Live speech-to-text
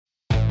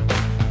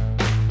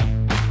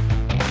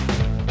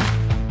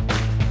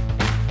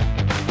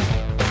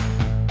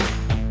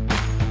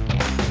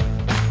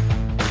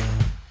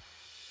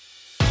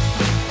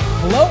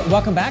Hello, and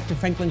welcome back to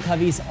Franklin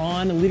Covey's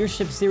On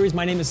Leadership series.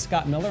 My name is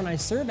Scott Miller, and I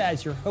serve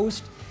as your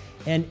host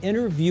and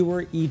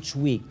interviewer each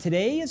week.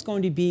 Today is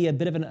going to be a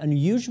bit of an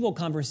unusual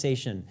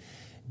conversation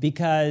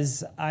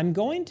because I'm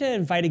going to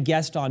invite a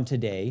guest on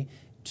today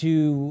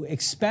to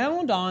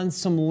expound on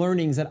some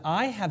learnings that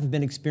I have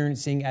been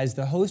experiencing as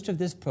the host of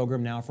this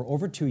program now for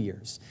over 2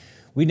 years.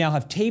 We now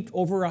have taped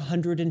over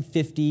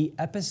 150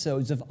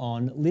 episodes of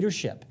On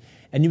Leadership.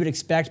 And you would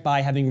expect,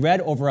 by having read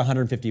over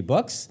 150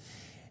 books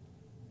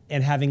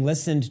and having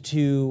listened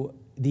to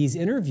these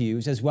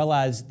interviews, as well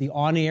as the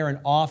on-air and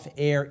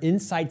off-air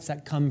insights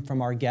that come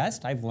from our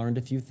guest, I've learned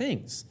a few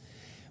things.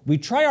 We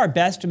try our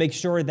best to make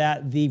sure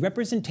that the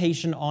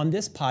representation on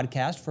this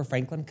podcast for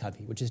Franklin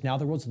Covey, which is now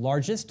the world's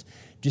largest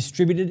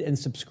distributed and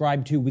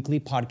subscribed to weekly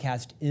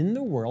podcast in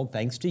the world,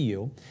 thanks to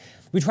you,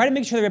 we try to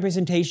make sure the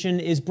representation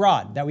is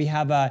broad, that we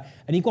have an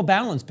equal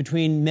balance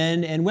between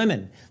men and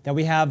women, that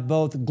we have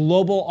both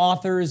global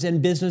authors and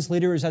business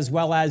leaders, as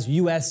well as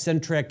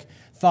U.S.-centric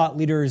thought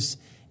leaders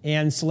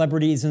and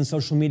celebrities and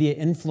social media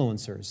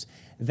influencers,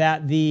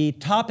 that the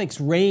topics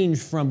range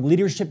from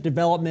leadership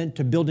development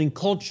to building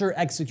culture,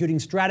 executing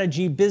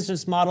strategy,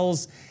 business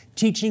models,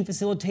 teaching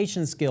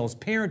facilitation skills,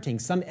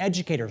 parenting, some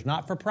educators,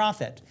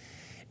 not-for-profit.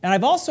 And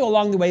I've also,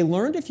 along the way,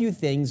 learned a few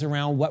things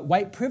around what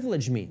white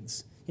privilege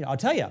means. I'll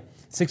tell you,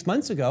 6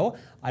 months ago,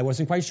 I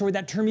wasn't quite sure what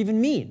that term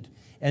even meant.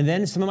 And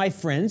then some of my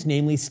friends,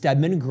 namely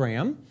Stedman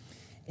Graham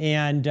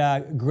and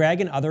Greg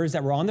and others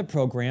that were on the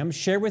program,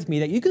 shared with me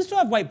that you can still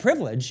have white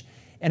privilege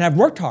and have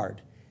worked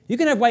hard. You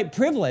can have white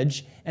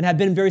privilege and have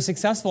been very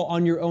successful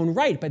on your own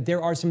right, but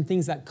there are some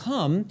things that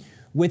come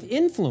with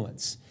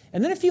influence.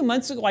 And then a few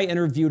months ago, I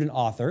interviewed an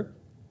author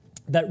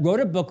that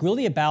wrote a book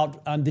really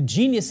about the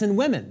genius in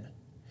women.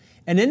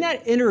 And in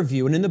that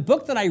interview and in the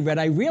book that I read,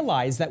 I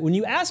realized that when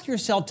you ask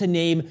yourself to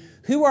name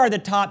who are the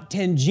top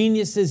 10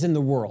 geniuses in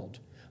the world,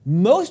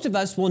 most of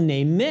us will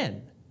name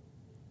men.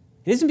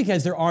 It isn't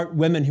because there aren't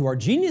women who are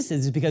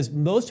geniuses, it's because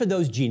most of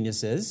those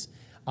geniuses,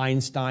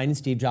 Einstein,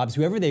 Steve Jobs,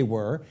 whoever they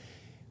were,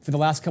 for the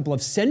last couple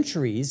of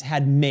centuries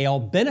had male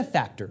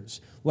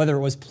benefactors. Whether it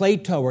was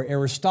Plato or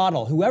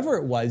Aristotle, whoever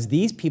it was,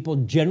 these people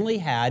generally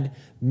had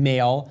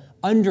male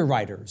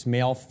underwriters,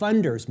 male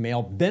funders,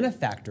 male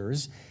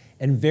benefactors,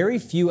 and very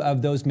few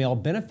of those male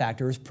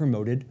benefactors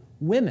promoted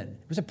women.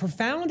 It was a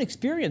profound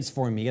experience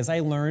for me as I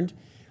learned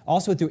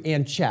also through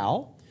Ann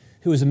Chow,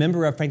 who is a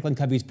member of Franklin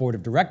Covey's board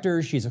of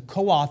directors. She's a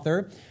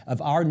co-author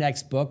of our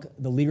next book,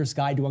 The Leader's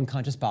Guide to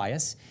Unconscious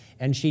Bias,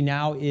 and she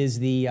now is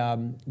the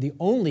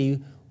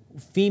only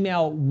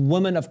female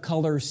woman of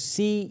color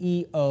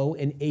CEO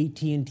in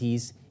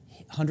AT&T's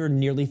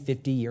nearly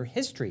 50-year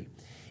history.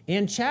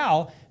 Ann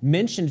Chow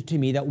mentioned to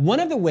me that one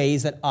of the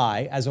ways that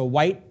I, as a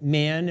white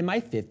man in my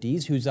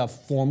 50s, who's a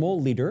formal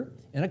leader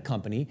in a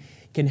company,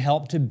 can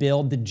help to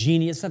build the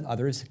genius of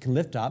others, can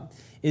lift up,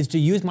 is to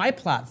use my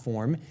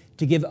platform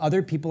to give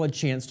other people a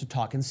chance to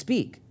talk and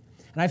speak.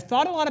 And I've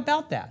thought a lot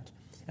about that.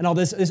 And all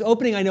this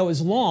opening I know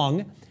is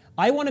long.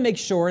 I want to make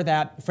sure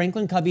that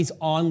Franklin Covey's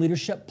On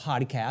Leadership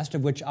podcast,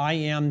 of which I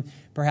am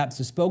perhaps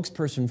the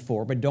spokesperson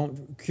for, but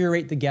don't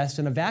curate the guest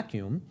in a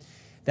vacuum,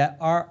 that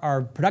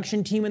our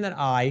production team and that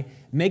I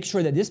make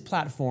sure that this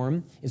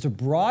platform is a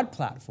broad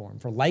platform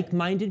for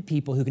like-minded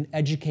people who can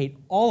educate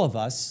all of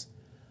us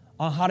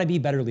on how to be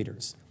better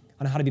leaders,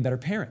 on how to be better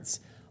parents,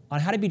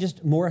 on how to be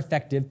just more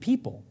effective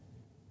people.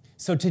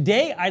 So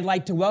today, I'd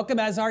like to welcome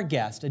as our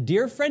guest a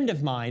dear friend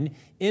of mine,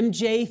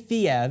 MJ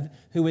Fiev,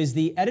 who is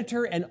the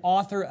editor and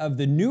author of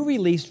the new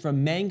release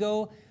from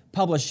Mango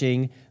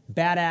Publishing,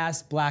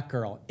 Badass Black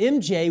Girl.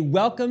 MJ,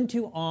 welcome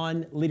to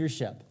On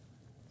Leadership.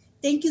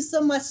 Thank you so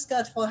much,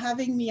 Scott, for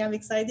having me. I'm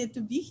excited to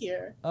be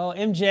here. Oh,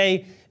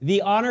 MJ,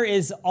 the honor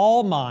is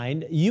all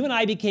mine. You and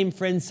I became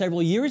friends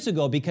several years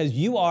ago because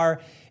you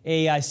are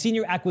a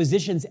senior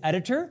acquisitions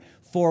editor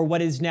for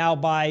what is now,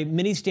 by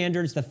many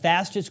standards, the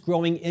fastest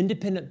growing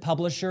independent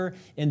publisher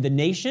in the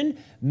nation,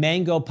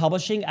 Mango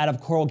Publishing, out of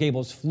Coral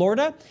Gables,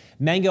 Florida.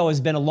 Mango has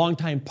been a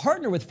longtime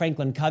partner with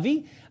Franklin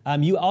Covey.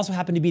 You also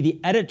happen to be the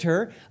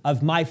editor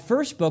of my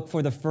first book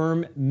for the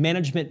firm,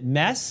 Management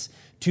Mess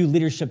to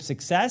Leadership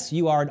Success.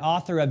 You are an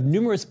author of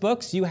numerous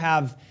books. You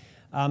have,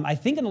 I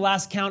think in the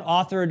last count,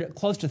 authored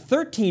close to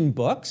 13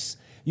 books.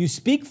 You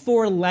speak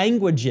 4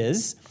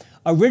 languages.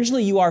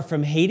 Originally, you are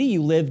from Haiti.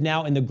 You live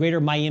now in the greater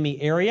Miami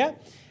area.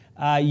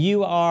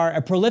 You are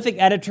a prolific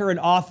editor and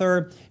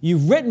author.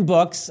 You've written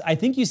books. I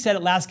think you said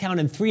at last count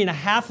in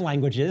 3.5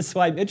 languages, so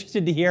I'm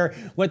interested to hear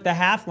what the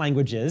half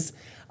language is.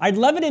 I'd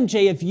love it,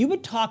 MJ, if you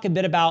would talk a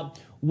bit about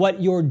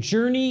what your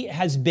journey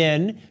has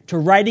been to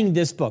writing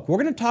this book.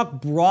 We're going to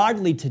talk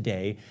broadly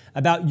today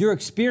about your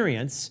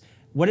experience,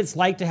 what it's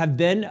like to have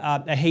been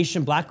a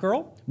Haitian black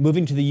girl,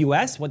 moving to the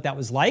U.S., what that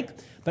was like.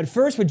 But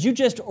first, would you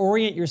just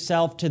orient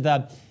yourself to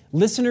the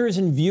listeners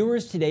and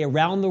viewers today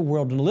around the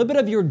world and a little bit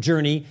of your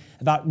journey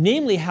about,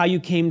 namely, how you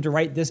came to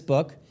write this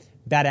book,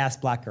 Badass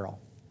Black Girl?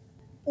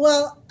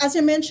 Well, as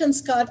you mentioned,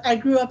 Scott, I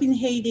grew up in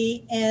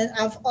Haiti, and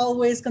I've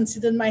always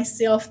considered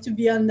myself to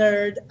be a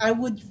nerd. I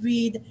would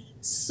read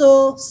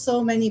so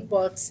many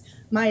books.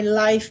 my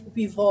life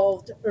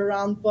revolved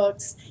around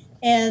books.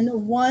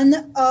 And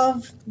one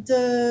of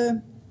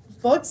the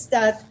books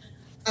that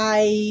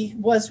I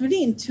was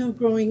really into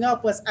growing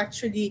up was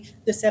actually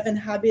The 7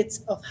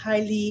 Habits of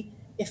Highly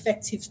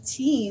Effective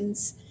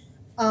Teens.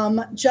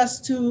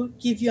 Just to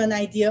give you an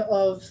idea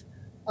of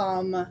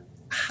um,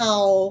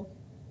 how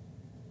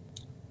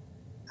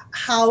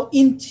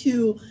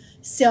into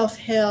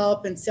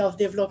self-help and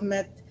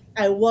self-development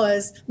I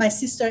was. My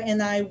sister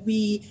and I,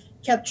 we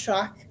kept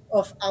track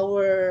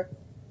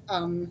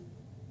um,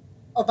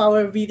 of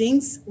our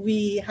readings.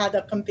 We had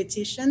a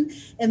competition,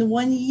 and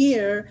one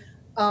year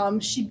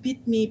she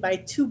beat me by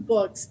 2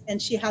 books,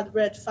 and she had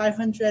read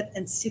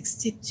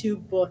 562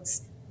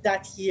 books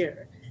that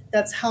year.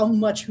 That's how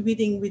much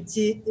reading we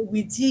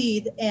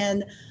did,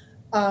 and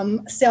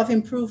self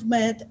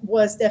improvement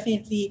was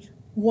definitely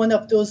one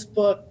of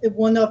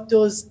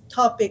those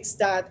topics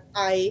that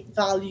I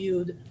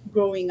valued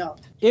growing up.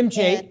 And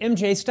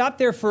MJ, stop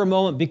there for a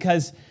moment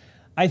because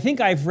I think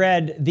I've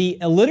read the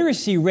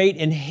illiteracy rate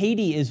in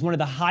Haiti is one of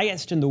the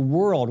highest in the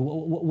world.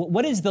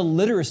 What is the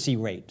literacy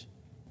rate?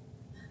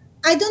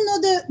 I don't know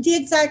the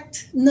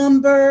exact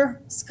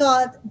number,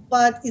 Scott,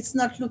 but it's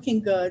not looking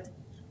good.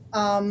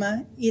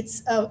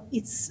 It's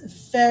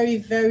very,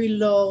 very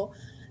low.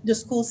 The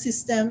school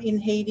system in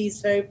Haiti is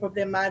very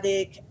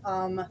problematic.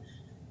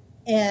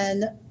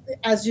 And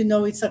as you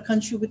know, it's a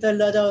country with a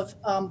lot of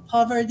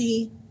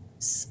poverty,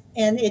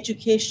 and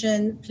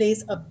education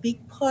plays a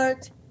big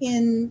part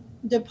in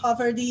the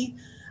poverty.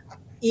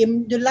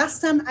 The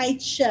last time I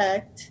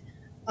checked,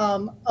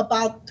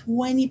 about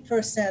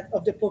 20%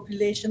 of the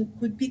population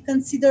could be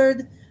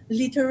considered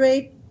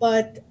literate,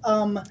 but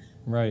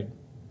Right.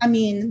 I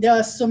mean, there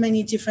are so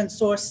many different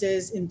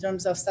sources in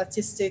terms of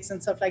statistics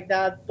and stuff like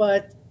that.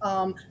 But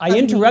I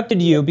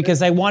interrupted you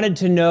because I wanted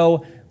to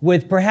know,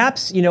 with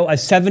perhaps a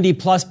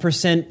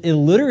 70+%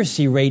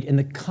 illiteracy rate in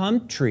the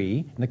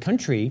country,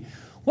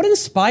 what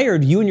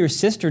inspired you and your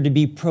sister to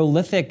be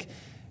prolific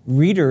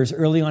readers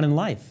early on in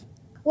life?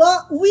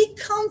 Well, we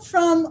come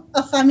from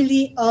a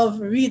family of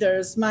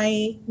readers.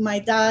 My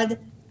dad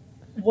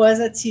was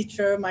a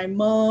teacher. My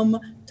mom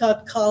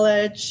taught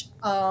college.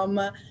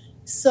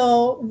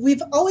 So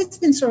we've always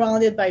been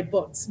surrounded by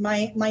books.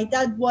 My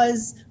dad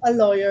was a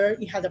lawyer.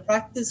 He had a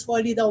practice for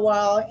a little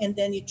while, and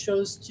then he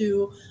chose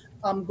to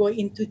go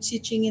into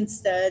teaching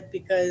instead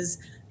because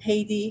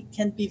Haiti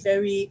can be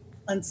very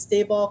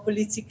unstable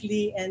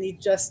politically, and he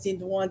just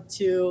didn't want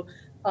to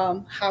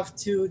have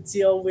to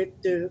deal with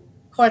the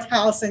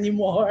courthouse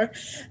anymore.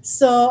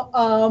 So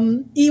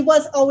he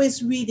was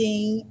always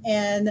reading,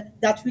 and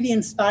that really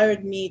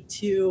inspired me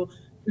to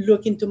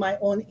look into my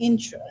own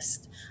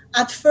interest.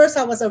 At first,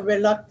 I was a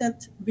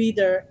reluctant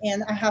reader,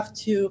 and I have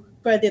to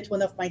credit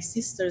one of my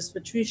sisters,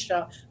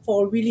 Patricia,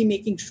 for really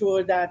making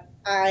sure that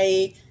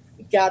I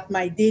got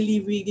my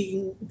daily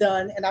reading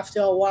done. And after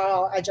a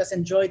while, I just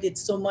enjoyed it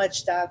so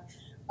much that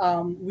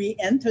we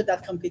entered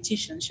that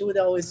competition. She would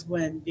always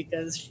win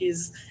because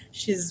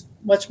she's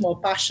much more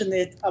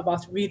passionate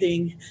about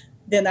reading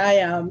than I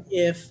am,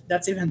 if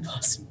that's even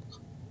possible.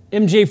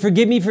 MJ,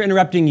 forgive me for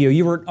interrupting you.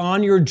 You were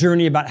on your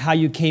journey about how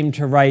you came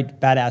to write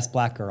Badass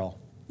Black Girl.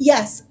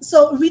 Yes.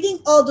 So reading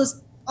all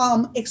those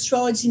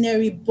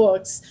extraordinary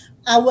books,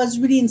 I was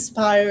really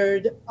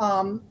inspired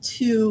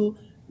to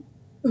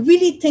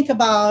really think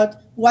about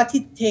what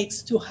it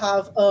takes to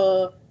have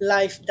a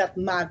life that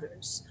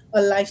matters,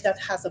 a life that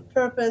has a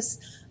purpose,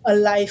 a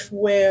life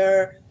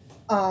where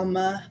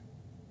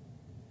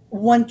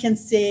one can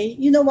say,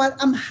 you know what,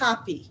 I'm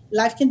happy.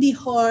 Life can be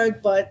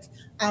hard, but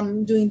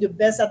I'm doing the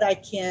best that I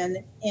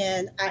can,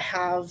 and I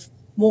have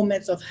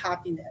moments of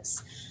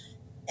happiness.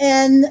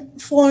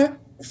 And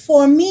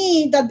for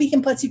me, that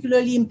became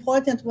particularly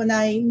important when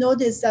I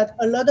noticed that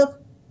a lot of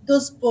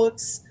those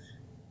books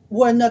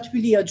were not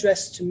really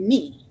addressed to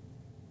me.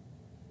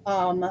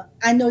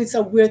 I know it's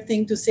a weird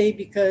thing to say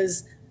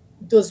because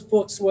those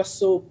books were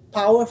so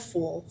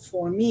powerful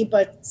for me,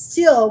 but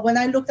still, when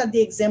I looked at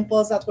the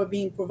examples that were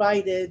being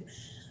provided,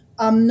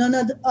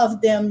 none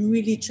of them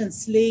really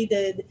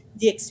translated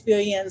the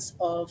experience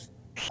of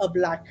a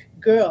Black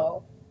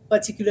girl,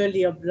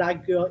 particularly a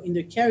Black girl in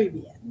the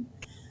Caribbean.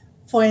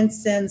 For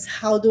instance,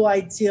 how do I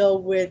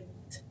deal with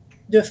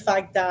the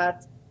fact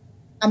that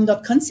I'm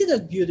not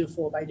considered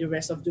beautiful by the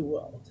rest of the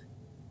world?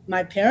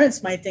 My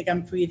parents might think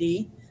I'm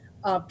pretty.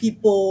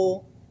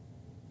 People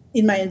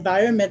in my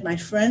environment, my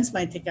friends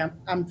might think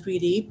I'm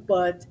pretty,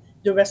 but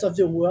the rest of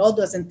the world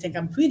doesn't think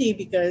I'm pretty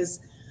because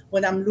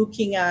when I'm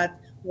looking at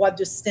what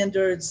the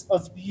standards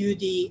of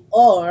beauty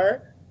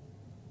are,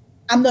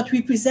 I'm not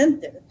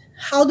represented.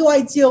 How do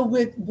I deal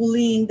with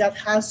bullying that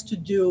has to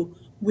do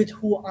with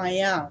who I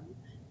am?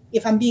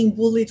 If I'm being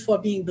bullied for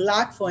being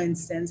Black, for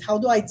instance, how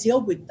do I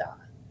deal with that?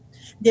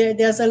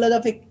 There's a lot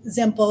of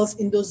examples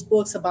in those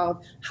books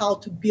about how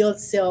to build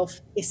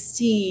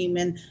self-esteem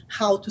and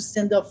how to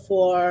stand up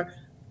for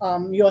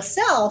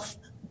yourself,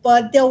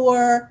 but there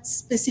were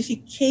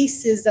specific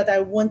cases that I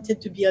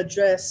wanted to be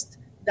addressed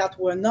that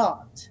were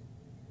not.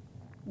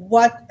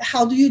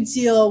 How do you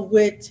deal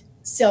with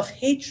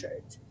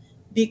self-hatred?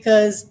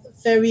 Because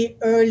very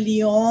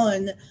early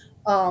on,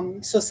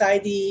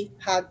 society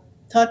had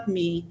taught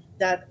me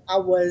that I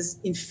was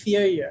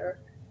inferior,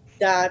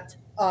 that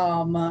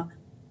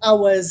I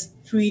was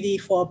pretty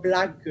for a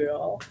black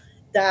girl,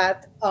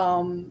 that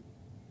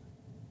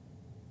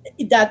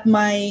that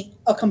my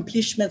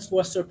accomplishments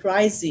were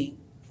surprising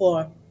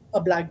for a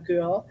black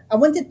girl. I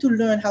wanted to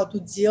learn how to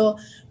deal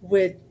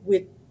with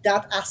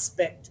that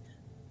aspect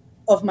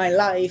of my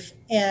life,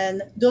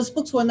 and those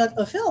books were not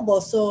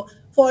available. So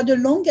for the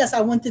longest,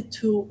 I wanted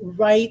to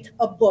write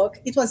a book.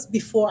 It was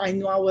before I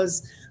knew I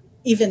was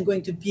even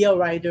going to be a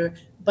writer,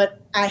 but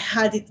I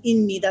had it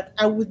in me that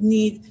I would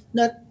need,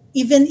 not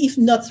even if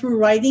not through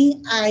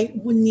writing, I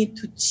would need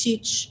to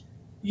teach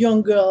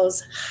young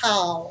girls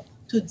how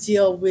to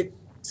deal with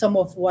some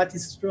of what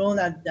is thrown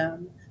at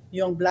them,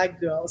 young black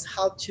girls,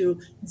 how to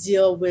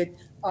deal with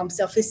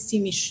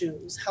self-esteem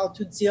issues, how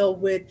to deal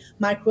with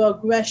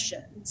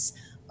microaggressions,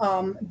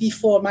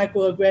 before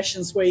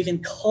microaggressions were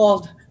even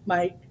called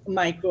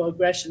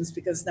microaggressions,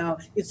 because now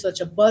it's such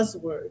a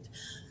buzzword.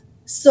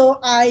 So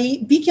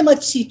I became a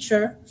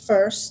teacher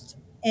first,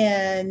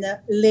 and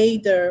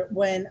later,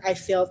 when I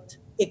felt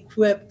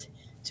equipped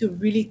to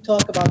really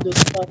talk about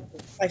those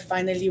topics, I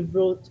finally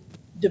wrote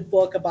the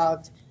book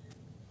about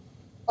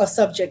a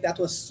subject that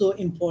was so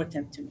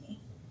important to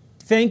me.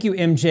 Thank you,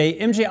 MJ.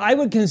 MJ, I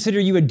would consider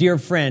you a dear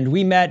friend.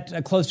 We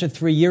met close to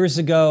 3 years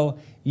ago.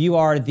 You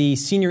are the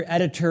senior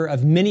editor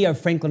of many of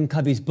Franklin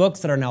Covey's books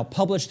that are now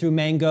published through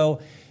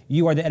Mango.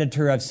 You are the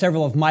editor of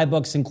several of my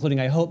books, including,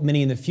 I hope,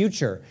 many in the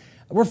future.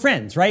 We're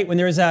friends, right? When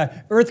there's an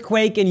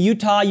earthquake in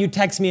Utah, you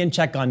text me and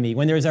check on me.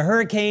 When there's a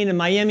hurricane in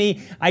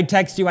Miami, I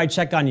text you, I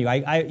check on you.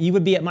 You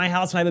would be at my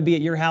house and I would be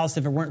at your house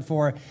if it weren't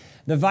for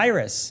the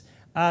virus.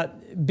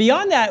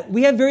 Beyond that,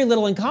 we have very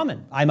little in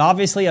common. I'm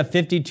obviously a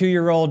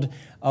 52-year-old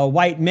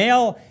white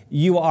male.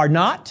 You are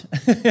not.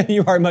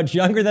 You are much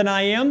younger than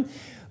I am.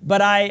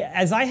 But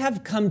as I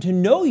have come to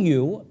know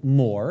you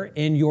more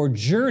in your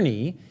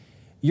journey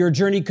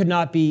could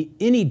not be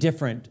any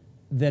different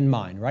than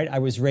mine, right? I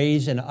was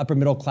raised in an upper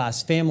middle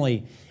class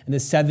family in the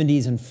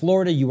 70s in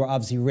Florida. You were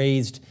obviously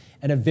raised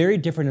in a very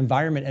different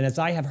environment. And as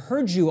I have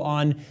heard you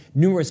on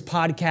numerous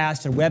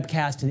podcasts and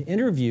webcasts and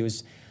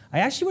interviews, I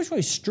actually was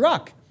really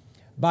struck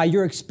by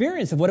your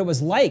experience of what it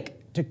was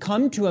like to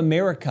come to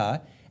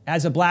America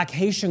as a black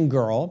Haitian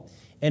girl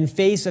and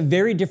face a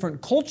very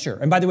different culture.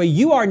 And by the way,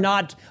 you are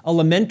not a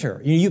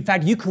lamenter. In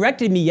fact, you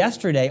corrected me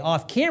yesterday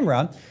off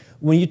camera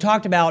when you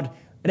talked about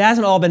it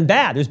hasn't all been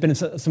bad. There's been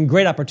some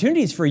great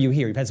opportunities for you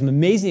here. You've had some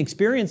amazing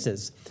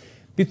experiences.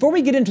 Before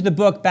we get into the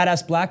book,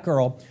 Badass Black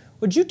Girl,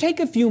 would you take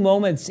a few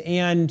moments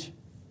and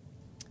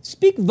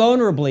speak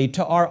vulnerably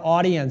to our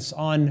audience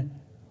on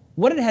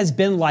what it has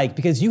been like?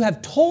 Because you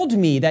have told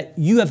me that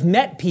you have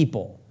met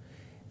people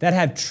that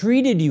have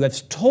treated you,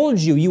 have told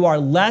you you are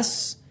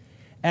less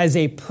as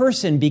a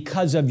person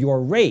because of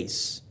your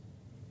race.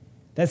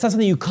 That's not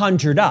something you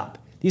conjured up.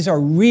 These are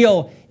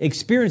real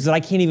experiences that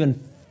I can't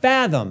even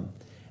fathom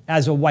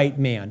as a white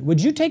man.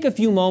 Would you take a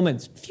few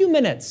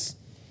minutes,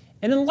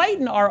 and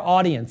enlighten our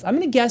audience? I'm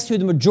going to guess who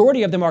the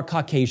majority of them are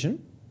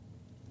Caucasian.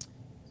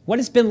 What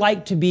it's been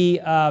like to be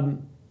a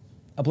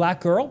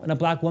black girl and a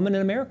black woman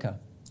in America.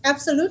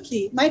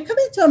 Absolutely. My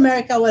coming to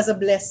America was a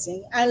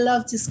blessing. I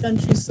love this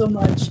country so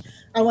much.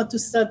 I want to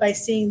start by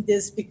saying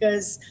this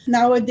because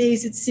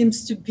nowadays it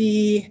seems to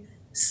be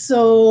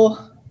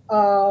so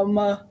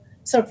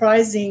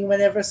surprising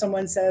whenever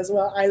someone says,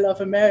 well, I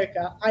love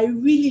America. I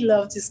really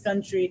love this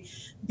country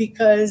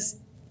because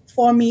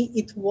for me,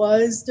 it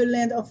was the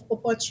land of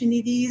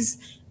opportunities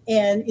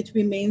and it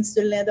remains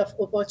the land of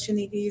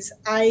opportunities.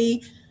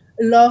 I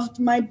loved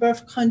my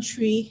birth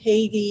country,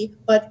 Haiti,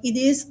 but it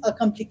is a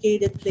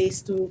complicated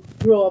place to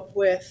grow up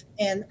with.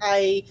 And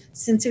I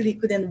sincerely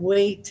couldn't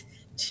wait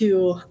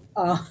to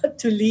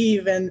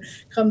leave and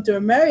come to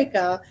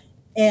America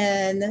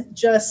and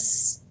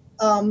just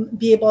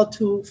be able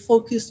to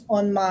focus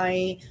on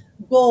my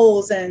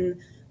goals and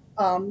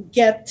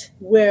get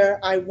where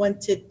I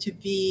wanted to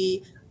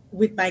be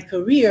with my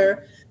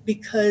career,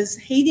 because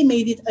Haiti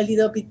made it a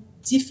little bit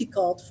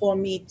difficult for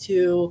me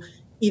to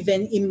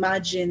even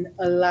imagine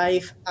a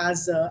life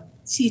as a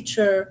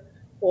teacher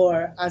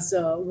or as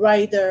a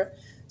writer.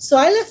 So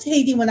I left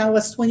Haiti when I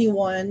was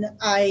 21.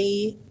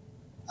 I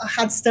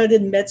had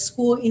started med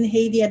school in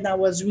Haiti and I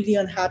was really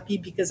unhappy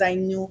because I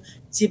knew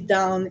deep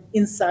down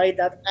inside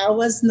that I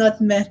was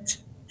not meant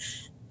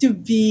to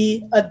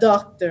be a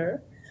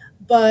doctor.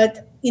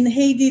 But in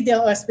Haiti, there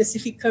are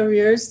specific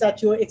careers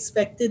that you're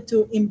expected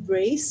to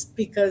embrace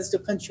because the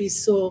country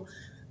is so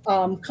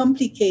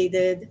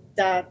complicated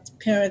that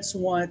parents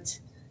want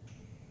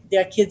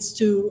their kids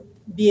to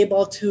be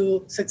able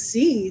to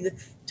succeed,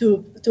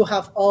 to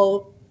have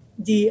all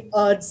the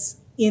odds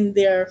in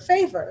their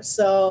favor.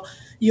 So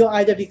you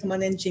either become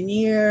an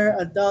engineer,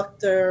 a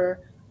doctor,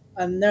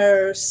 a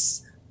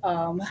nurse.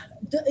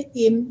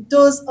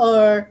 Those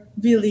are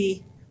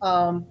really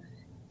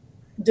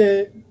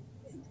the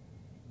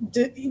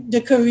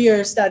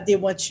careers that they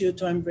want you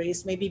to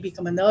embrace. Maybe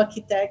become an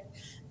architect.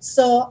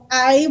 So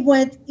I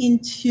went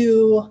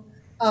into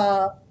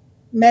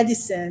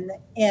medicine,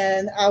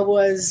 and I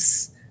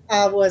was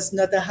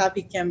not a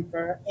happy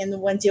camper.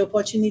 And when the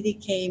opportunity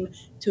came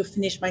to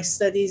finish my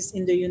studies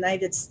in the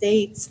United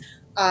States,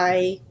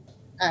 I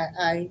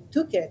I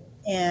took it,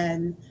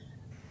 and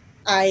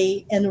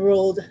I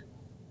enrolled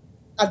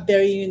at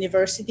Berry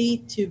University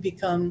to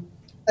become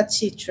a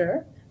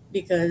teacher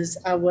because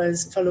I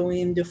was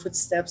following the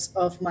footsteps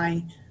of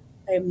my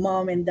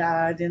mom and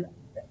dad and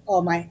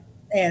all my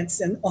aunts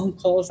and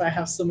uncles. I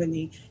have so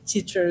many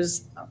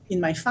teachers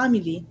in my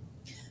family.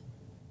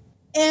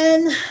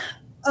 And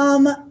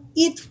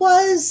it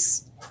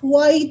was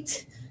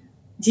quite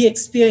the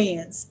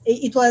experience.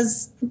 It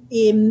was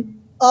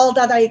all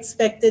that I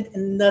expected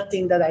and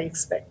nothing that I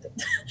expected.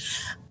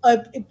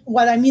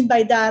 What I mean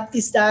by that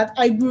is that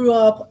I grew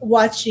up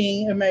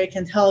watching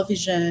American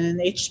television,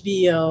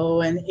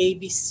 HBO, and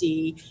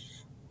ABC,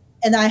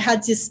 and I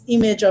had this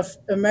image of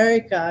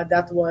America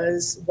that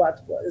was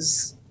what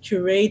was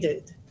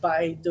curated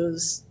by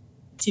those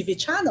TV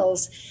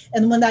channels.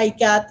 And when I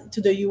got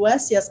to the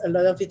US, yes, a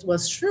lot of it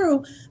was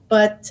true,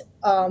 but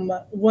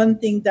one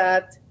thing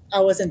that I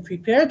wasn't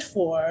prepared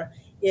for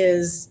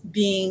is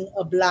being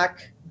a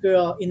black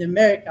girl in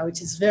America,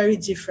 which is very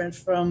different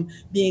from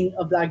being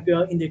a black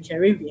girl in the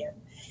Caribbean.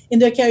 In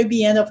the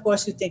Caribbean, of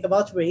course, you think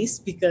about race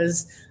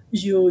because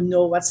you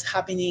know what's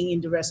happening in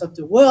the rest of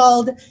the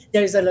world.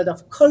 There's a lot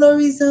of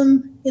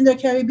colorism in the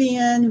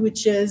Caribbean,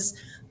 which is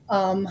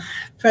um,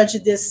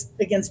 prejudice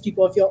against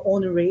people of your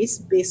own race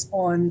based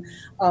on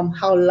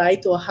how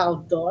light or how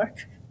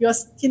dark your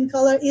skin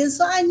color is.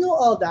 So I knew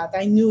all that.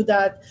 I knew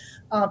that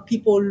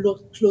people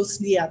look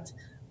closely at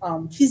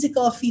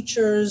physical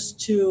features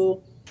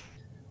to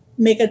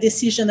make a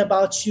decision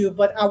about you,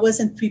 but I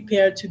wasn't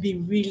prepared to be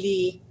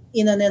really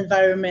in an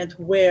environment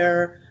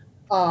where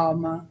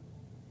um,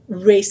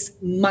 race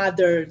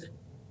mattered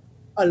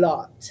a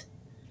lot.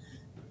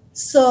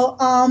 So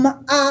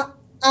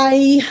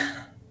I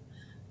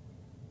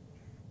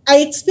I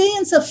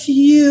experienced a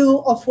few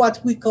of what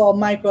we call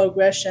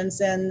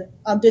microaggressions, and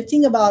the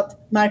thing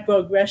about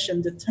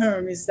microaggression, the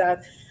term is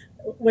that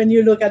when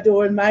you look at the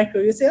word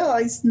micro, you say, "Oh,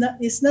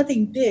 it's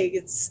nothing big.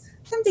 It's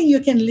something you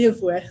can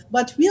live with."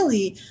 But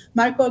really,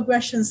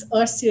 microaggressions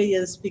are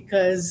serious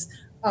because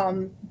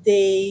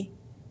they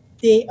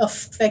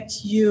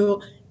affect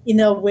you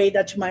in a way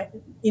that you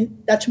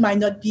might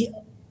not be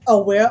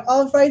aware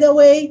of right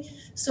away.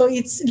 So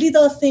it's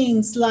little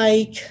things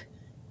like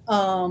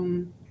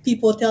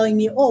people telling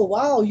me, "Oh,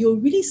 wow, you're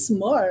really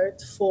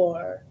smart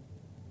for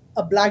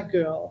a black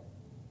girl,"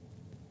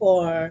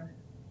 or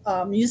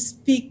 "You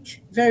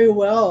speak very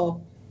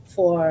well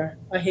for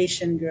a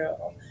Haitian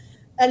girl."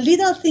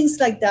 Little things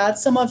like that.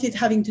 Some of it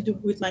having to do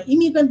with my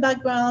immigrant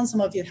background,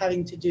 some of it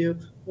having to do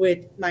with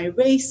my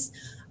race.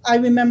 I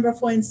remember,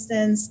 for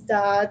instance,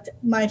 that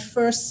my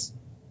first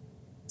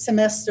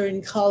semester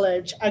in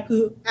college, I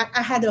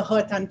had a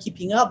hard time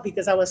keeping up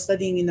because I was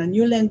studying in a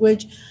new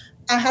language.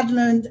 I had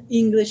learned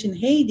English in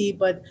Haiti,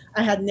 but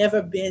I had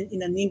never been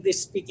in an English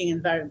speaking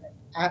environment.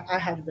 I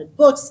had read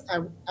books,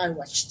 I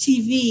watched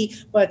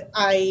TV, but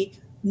I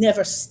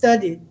never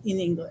studied in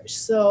English.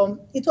 So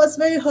it was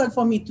very hard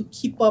for me to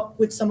keep up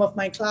with some of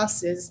my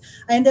classes.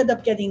 I ended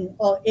up getting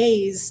all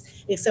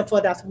A's except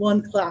for that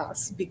one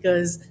class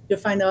because the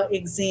final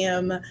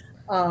exam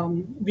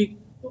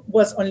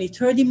was only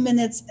 30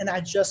 minutes and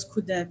I just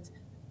couldn't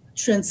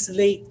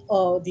translate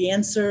all the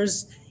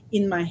answers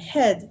in my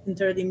head in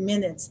 30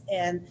 minutes.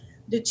 And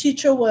the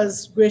teacher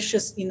was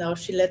gracious enough.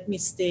 She let me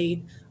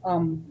stay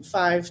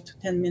 5 to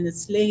 10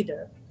 minutes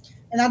later.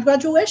 And at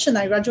graduation,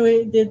 I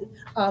graduated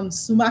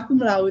summa cum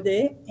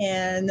laude,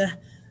 and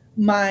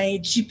my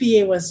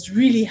GPA was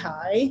really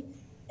high.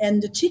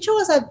 And the teacher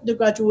was at the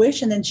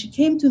graduation, and she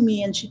came to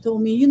me and she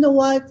told me, "You know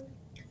what?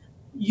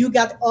 You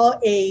got all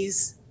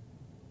A's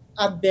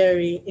at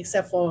Berry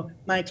except for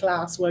my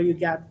class where you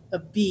got a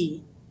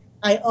B.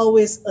 I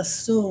always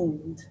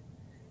assumed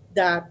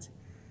that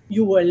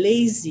you were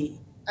lazy.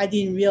 I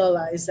didn't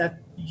realize that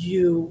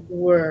you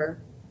were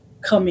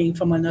coming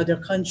from another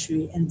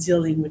country and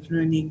dealing with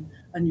learning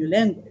a new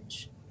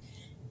language."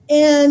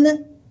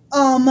 And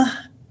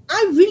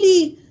I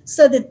really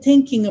started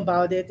thinking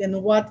about it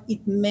and what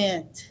it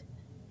meant.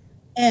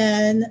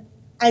 And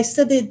I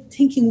started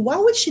thinking, why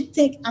would she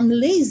think I'm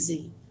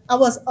lazy? I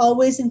was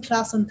always in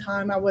class on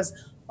time. I was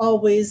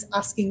always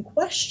asking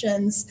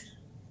questions.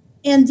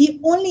 And the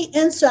only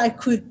answer I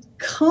could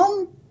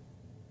come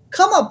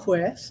up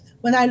with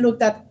when I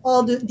looked at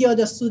all the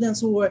other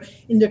students who were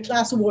in the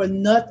class who were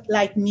not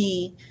like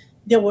me,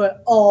 they were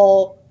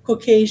all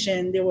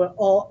Caucasian, they were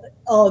all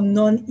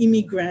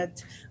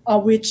non-immigrant,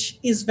 which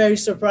is very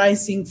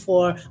surprising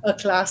for a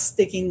class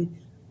taking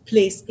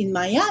place in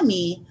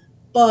Miami.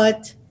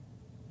 But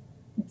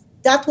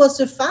that was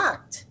the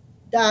fact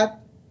that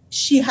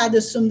she had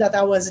assumed that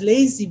I was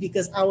lazy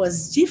because I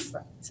was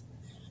different.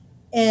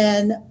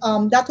 And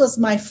that was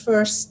my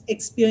first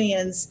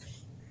experience.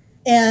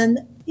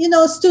 And,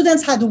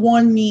 students had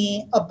warned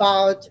me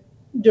about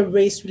the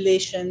race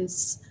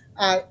relations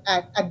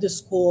at the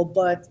school,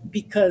 but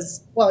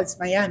because, well, it's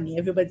Miami,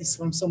 everybody's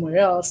from somewhere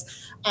else,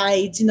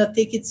 I did not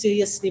take it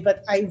seriously.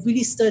 But I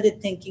really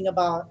started thinking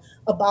about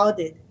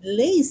it.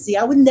 Lazy.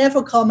 I would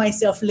never call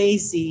myself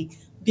lazy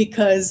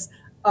because,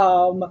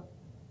 um,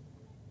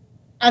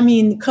 I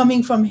mean,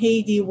 coming from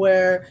Haiti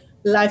where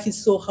life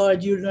is so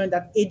hard, you learn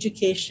that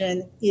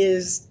education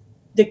is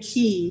the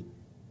key.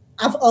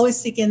 I've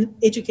always taken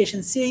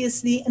education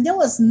seriously, and there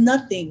was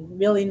nothing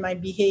really in my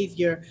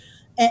behavior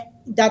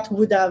that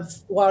would have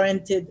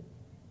warranted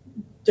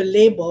the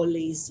label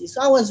lazy.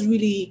 So I was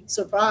really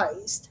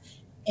surprised.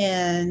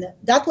 And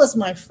that was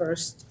my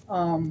first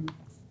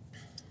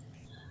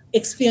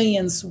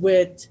experience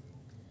with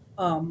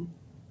um,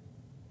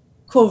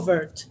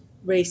 covert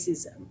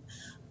racism.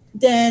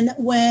 Then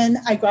when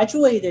I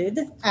graduated,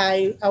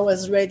 I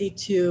was ready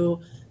to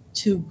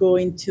go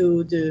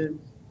into the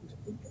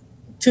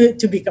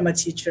to become a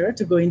teacher,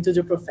 to go into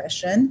the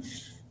profession.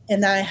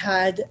 And I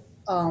had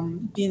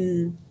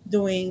been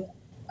doing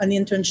an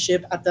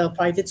internship at a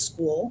private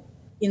school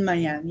in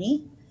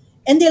Miami,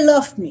 and they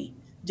loved me.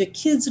 The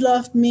kids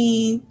loved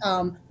me.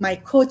 My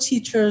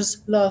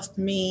co-teachers loved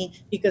me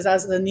because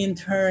as an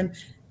intern,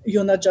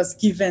 you're not just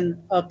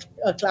given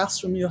a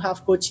classroom; you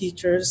have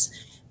co-teachers.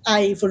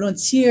 I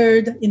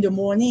volunteered in the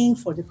morning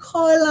for the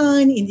car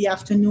line, in the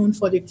afternoon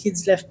for the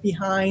kids left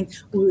behind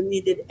who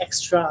needed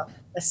extra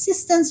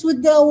assistance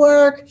with their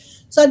work.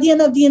 So at the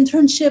end of the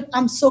internship,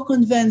 I'm so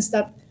convinced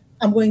that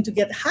I'm going to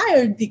get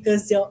hired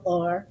because there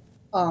are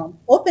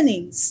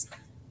openings.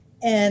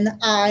 And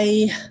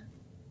I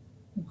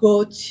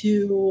go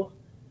to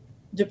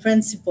the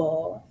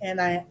principal and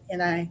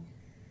I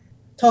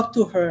talk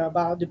to her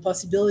about the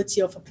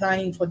possibility of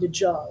applying for the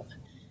job.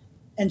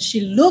 And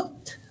she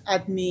looked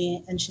at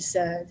me and she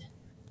said,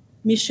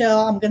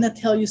 Michelle, I'm going to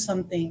tell you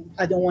something.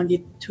 I don't want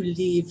you to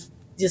leave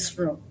this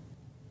room.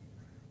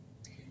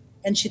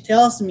 And she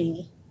tells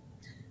me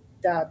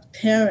that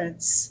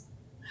parents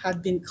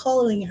had been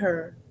calling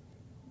her,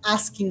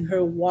 asking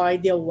her why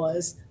there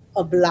was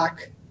a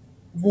Black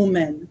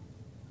woman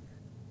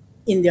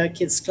in their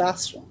kids'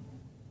 classroom,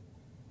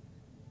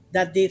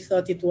 that they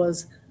thought it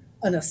was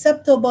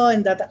unacceptable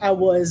and that I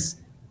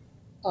was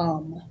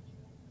um,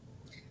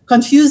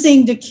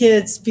 confusing the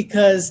kids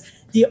because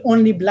the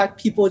only Black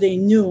people they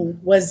knew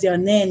was their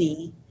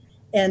nanny,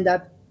 and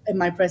that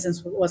my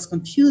presence was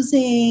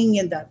confusing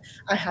and that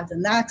I had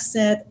an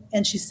accent.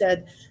 And she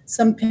said,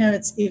 some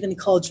parents even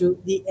called you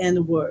the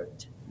N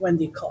word when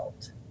they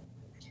called.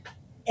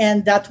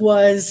 And that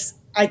was,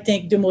 I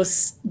think, the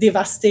most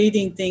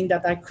devastating thing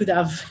that I could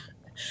have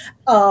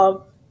uh,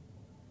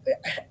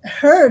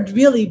 heard,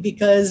 really,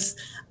 because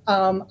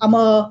I'm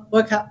a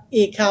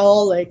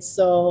workaholic.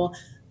 So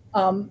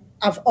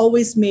I've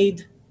always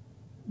made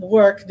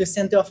work the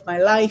center of my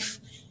life.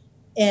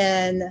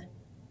 And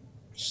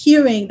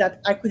hearing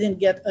that I couldn't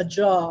get a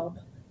job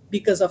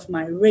because of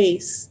my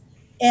race.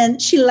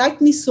 And she liked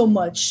me so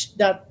much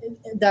that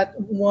that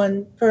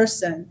one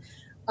person,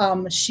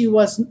 she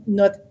was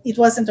not, it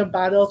wasn't a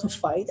battle to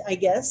fight, I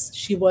guess.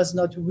 She was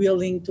not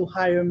willing to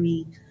hire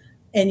me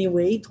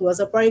anyway. It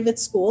was a private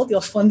school. They were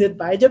funded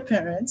by their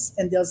parents,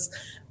 and there's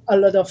a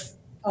lot of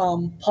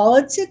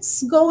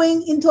politics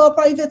going into a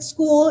private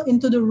school,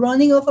 into the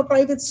running of a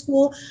private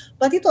school.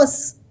 But it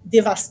was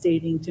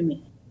devastating to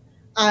me.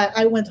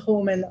 I went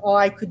home and all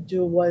I could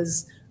do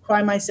was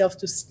cry myself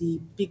to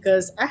sleep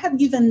because I had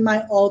given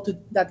my all to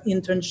that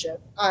internship.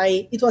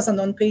 It was an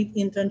unpaid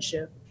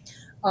internship.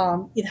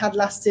 It had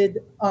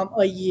lasted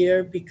a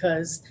year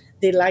because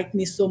they liked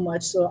me so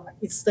much. So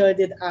it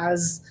started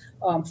as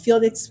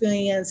field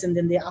experience, and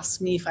then they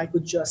asked me if I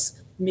could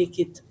just make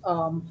it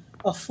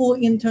a full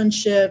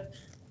internship,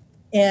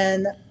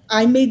 and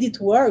I made it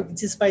work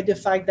despite the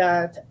fact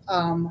that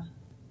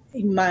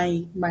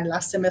my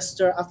last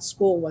semester at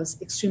school was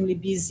extremely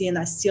busy and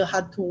I still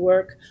had to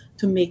work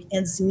to make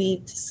ends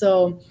meet.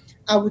 So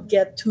I would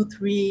get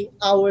 2-3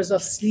 hours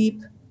of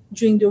sleep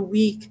during the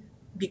week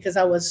because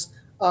I was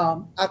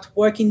at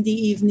work in the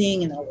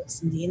evening and I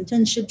was in the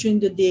internship during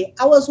the day.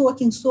 I was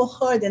working so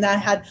hard, and I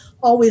had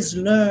always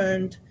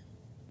learned,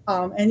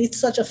 and it's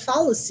such a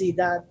fallacy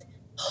that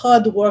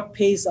hard work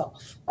pays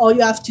off. All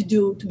you have to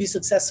do to be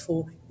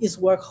successful is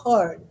work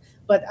hard.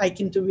 But I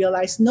came to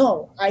realize,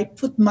 no, I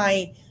put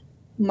my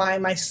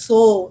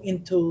soul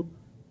into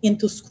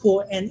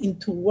school and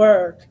into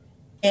work,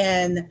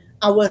 and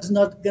I was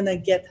not gonna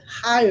get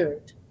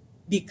hired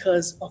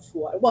because of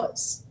who I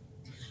was.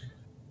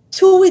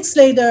 2 weeks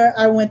later,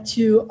 I went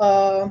to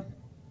a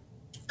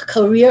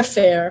career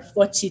fair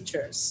for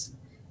teachers,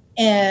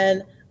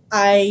 and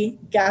I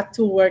got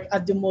to work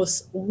at the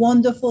most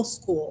wonderful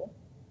school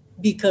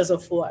because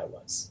of who I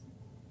was.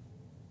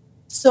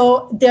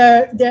 So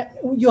there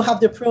you have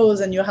the pros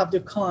and you have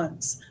the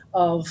cons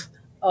of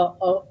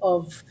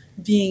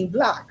being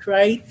Black,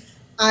 right?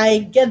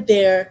 I get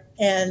there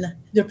and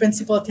the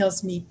principal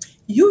tells me,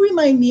 "You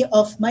remind me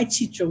of my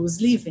teacher who's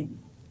leaving.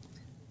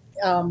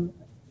 Um,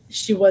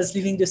 she was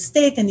leaving the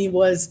state, and he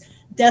was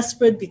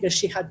desperate because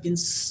she had been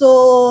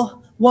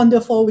so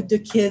wonderful with the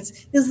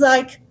kids. It's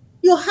like,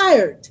 you're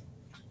hired."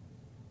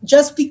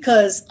 just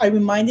because I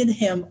reminded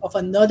him of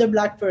another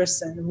Black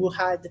person who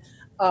had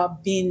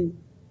been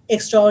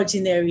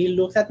extraordinary.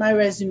 Looked at my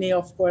resume,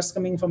 of course,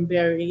 coming from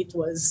Berry. It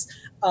was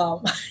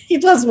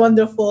it was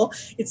wonderful.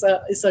 It's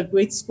a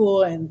great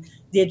school, and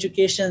the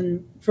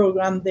education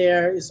program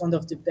there is one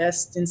of the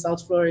best in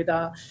South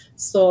Florida.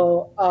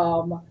 So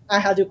I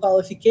had the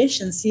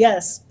qualifications,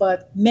 yes,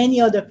 but many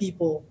other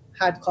people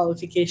had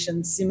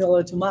qualifications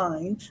similar to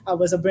mine. I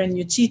was a brand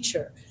new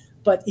teacher,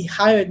 but he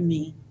hired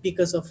me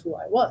because of who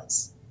I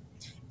was.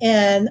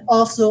 And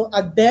also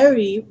at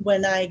Berry,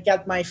 when I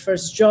got my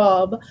first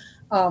job,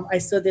 I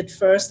studied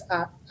first.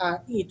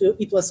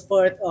 It was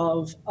part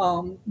of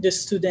the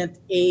student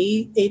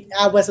aid.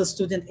 I was a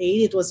student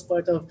aid. It was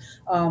part of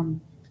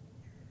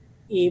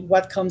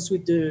what comes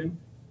with the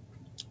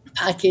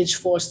package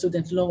for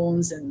student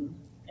loans and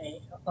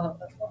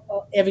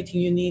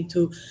everything you need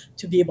to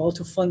be able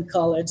to fund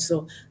college.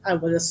 So I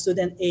was a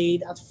student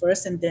aid at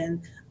first, and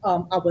then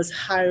I was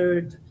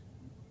hired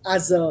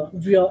as a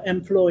real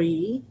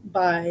employee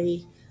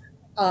by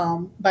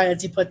a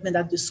department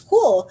at the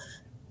school.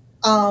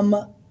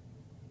 um,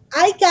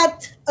 I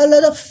got a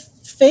lot of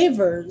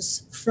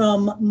favors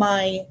from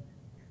my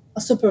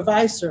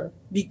supervisor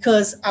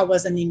because I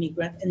was an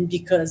immigrant and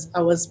because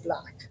I was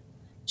Black.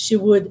 She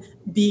would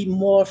be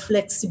more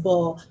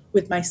flexible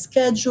with my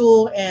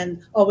schedule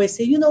and always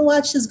say, you know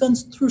what, she's gone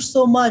through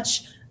so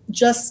much,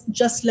 just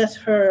let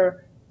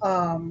her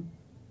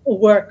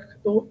work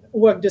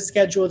the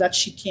schedule that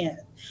she can.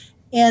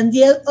 And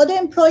the other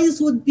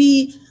employees would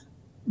be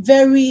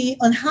very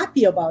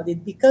unhappy about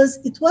it because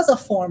it was a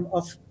form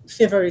of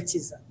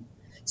favoritism.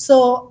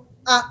 So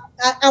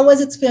I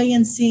was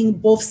experiencing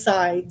both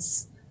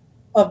sides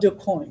of the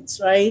coins,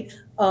 right?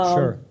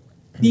 Sure.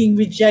 Being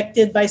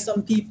rejected by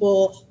some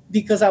people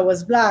because I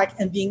was Black,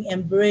 and being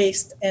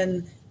embraced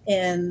and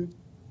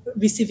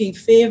receiving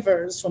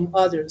favors from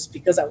others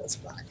because I was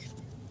Black.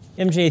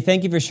 MJ,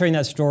 thank you for sharing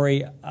that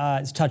story.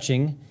 It's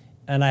touching.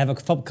 And I have a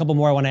couple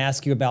more I want to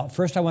ask you about.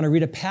 First, I want to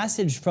read a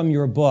passage from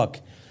your book,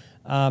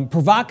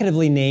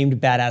 provocatively named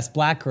Badass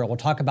Black Girl. We'll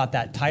talk about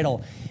that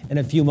title in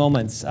a few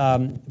moments.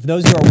 For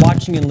those who are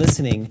watching and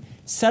listening,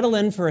 settle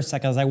in for a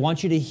second, as I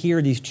want you to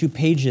hear these 2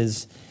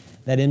 pages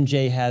that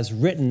MJ has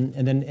written,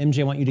 and then MJ,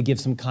 I want you to give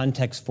some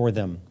context for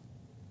them.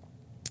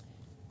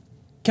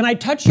 Can I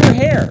touch your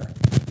hair?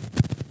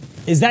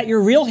 Is that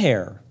your real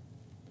hair?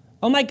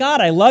 Oh my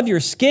God, I love your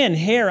skin,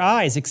 hair,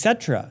 eyes,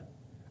 etc.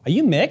 Are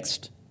you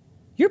mixed?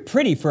 You're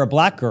pretty for a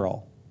Black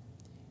girl.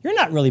 You're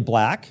not really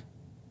Black.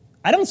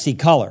 I don't see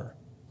color.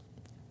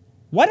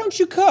 Why don't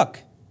you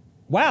cook?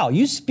 Wow,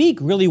 you speak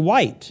really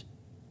white.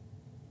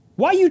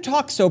 Why you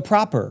talk so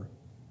proper?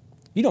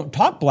 You don't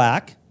talk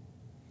Black.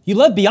 You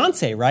love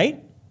Beyonce,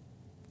 right?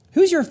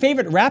 Who's your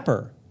favorite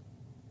rapper?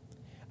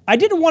 I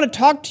didn't want to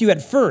talk to you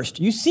at first.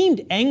 You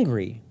seemed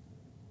angry.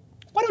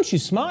 Why don't you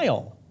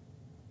smile?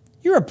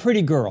 You're a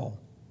pretty girl.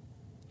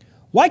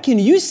 Why can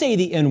you say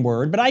the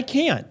N-word, but I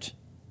can't?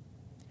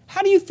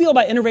 How do you feel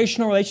about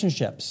interracial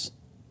relationships?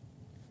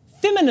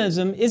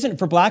 Feminism isn't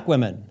for Black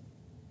women.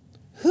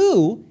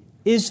 Who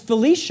is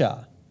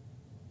Felicia?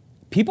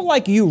 People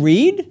like you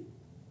read?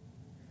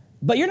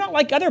 But you're not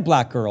like other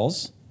Black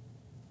girls.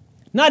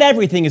 Not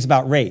everything is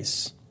about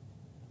race.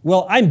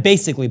 Well, I'm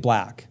basically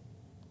Black.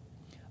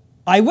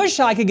 I wish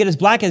I could get as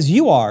Black as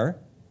you are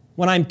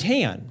when I'm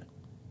tan.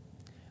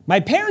 My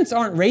parents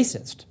aren't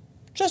racist,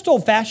 just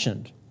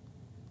old-fashioned.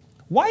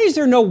 Why is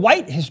there no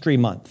White History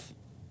Month?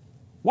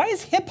 Why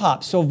is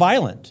hip-hop so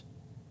violent?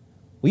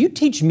 Will you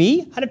teach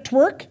me how to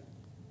twerk?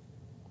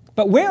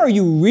 But where are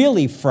you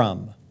really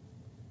from?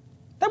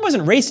 That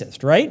wasn't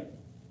racist, right?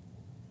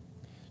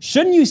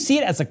 Shouldn't you see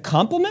it as a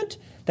compliment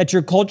that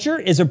your culture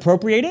is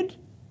appropriated?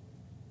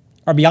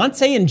 Are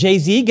Beyonce and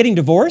Jay-Z getting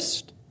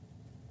divorced?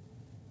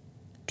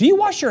 Do you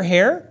wash your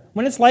hair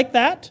when it's like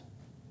that?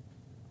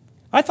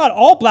 I thought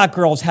all Black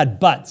girls had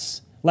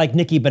butts like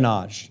Nicki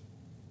Minaj.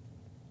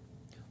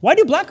 Why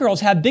do Black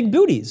girls have big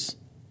booties?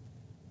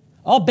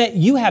 I'll bet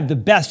you have the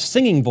best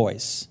singing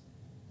voice.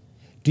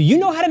 Do you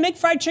know how to make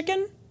fried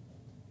chicken?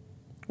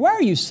 Why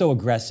are you so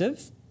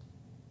aggressive?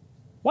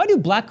 Why do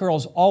Black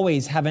girls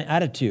always have an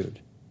attitude?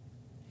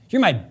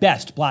 You're my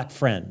best Black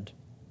friend.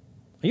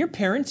 Are your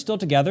parents still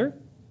together?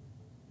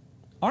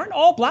 Aren't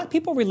all Black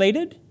people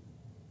related?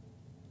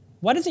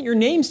 Why doesn't your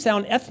name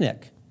sound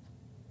ethnic?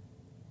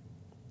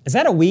 Is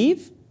that a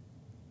weave?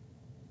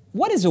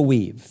 What is a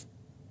weave?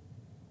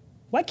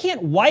 Why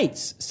can't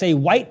whites say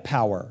white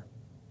power?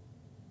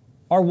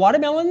 Are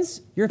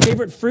watermelons your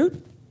favorite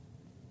fruit?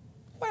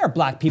 Why are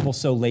Black people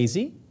so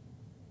lazy?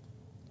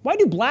 Why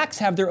do Blacks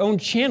have their own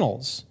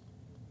channels?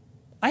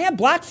 I have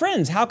Black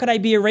friends. How could I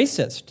be a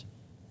racist?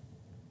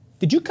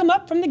 Did you come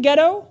up from the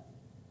ghetto?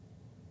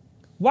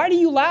 Why do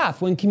you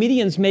laugh when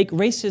comedians make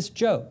racist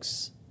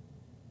jokes?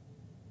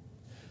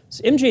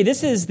 So MJ,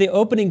 this is the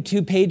opening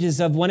 2 pages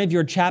of one of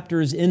your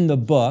chapters in the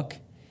book.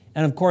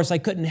 And of course, I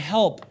couldn't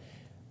help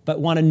but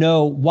want to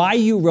know why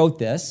you wrote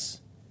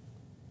this.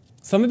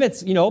 Some of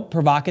it's,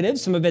 provocative.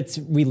 Some of it's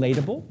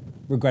relatable,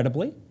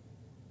 regrettably.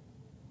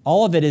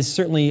 all of it is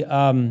certainly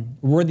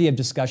worthy of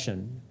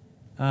discussion.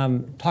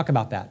 Talk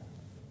about that.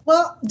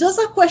 Well, those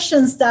are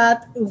questions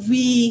that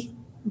we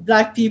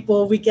Black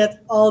people, we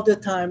get all the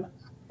time,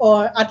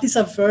 or at least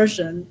a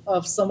version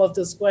of some of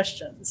those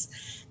questions.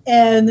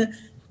 And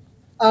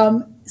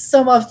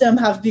some of them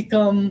have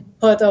become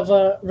part of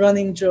a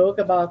running joke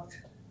about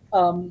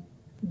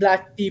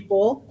Black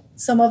people.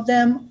 Some of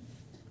them,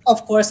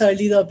 of course, are a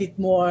little bit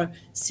more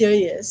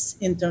serious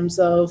in terms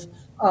of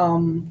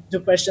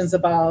the questions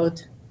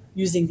about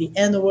using the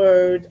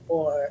N-word,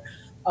 or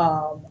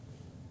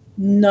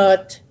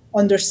not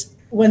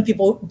when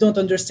people don't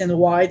understand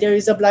why there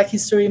is a Black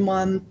History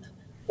Month,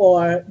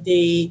 or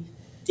they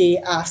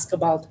ask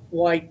about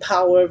white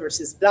power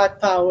versus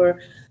Black power.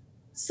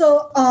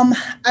 So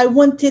I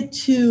wanted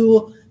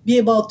to be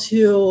able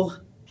to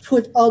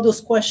put all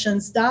those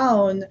questions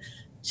down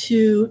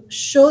to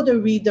show the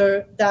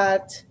reader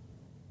that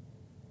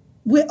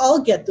we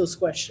all get those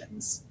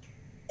questions.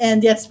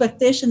 And the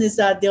expectation is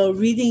that they're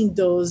reading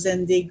those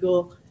and they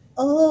go,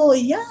 oh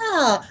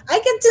yeah, I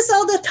get this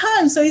all the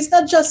time. So it's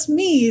not just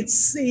me.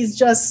 It's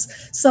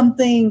just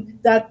something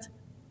that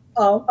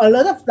a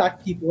lot of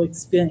Black people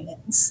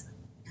experience.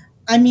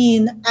 I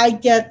mean, I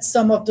get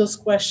some of those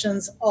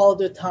questions all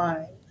the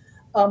time.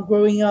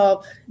 Growing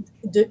up,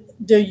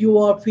 you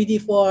are pretty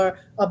for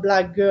a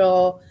Black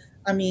girl.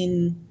 I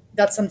mean,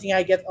 that's something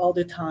I get all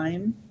the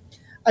time.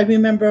 I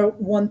remember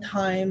one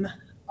time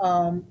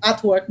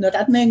at work, not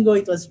at Mango,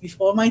 it was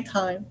before my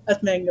time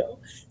at Mango.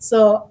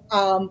 So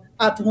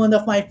at one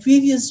of my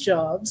previous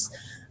jobs,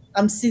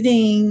 I'm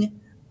sitting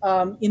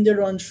in the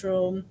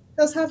lunchroom,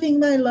 just having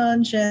my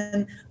lunch,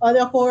 and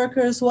other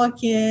coworkers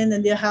walk in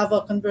and they have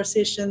a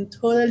conversation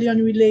totally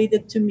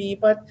unrelated to me,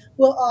 but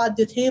we're all at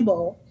the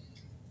table.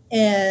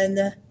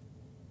 And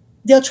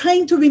they're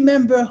trying to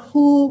remember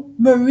who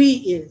Marie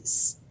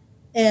is.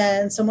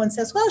 And someone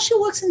says, well, she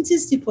works in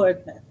this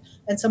department.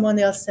 And someone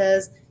else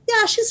says,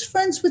 yeah, she's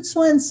friends with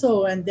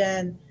so-and-so. And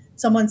then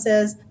someone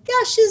says,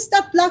 yeah, she's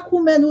that Black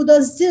woman who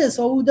does this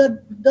or who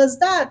does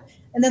that.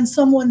 And then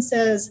someone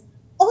says,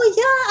 oh,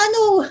 yeah, I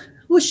know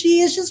who she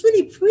is. She's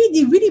really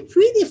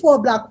pretty for a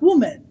Black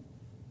woman.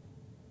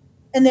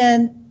 And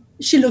then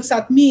she looks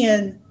at me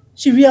and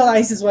she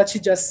realizes what she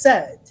just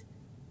said.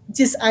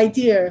 This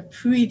idea,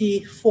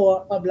 pretty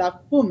for a Black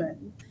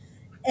woman.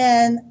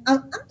 And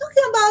I'm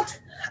talking about,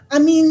 I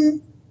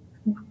mean,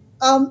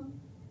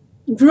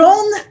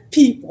 grown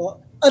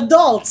people,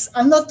 adults.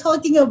 I'm not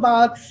talking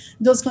about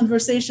those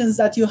conversations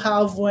that you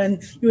have when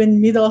you're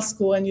in middle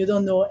school and you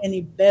don't know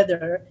any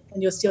better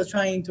and you're still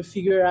trying to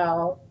figure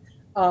out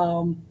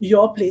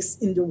your place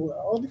in the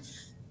world.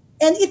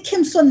 And it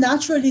came so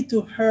naturally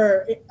to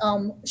her.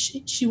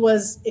 She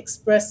was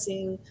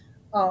expressing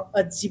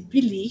a deep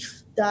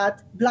belief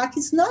that Black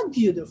is not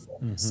beautiful.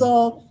 Mm-hmm.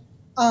 So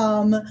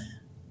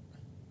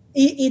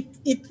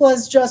it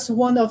was just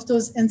one of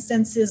those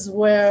instances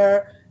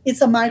where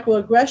it's a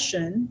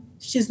microaggression.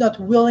 She's not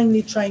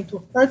willingly trying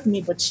to hurt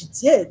me, but she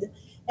did.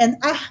 And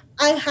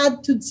I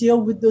had to deal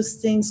with those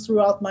things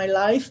throughout my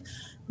life.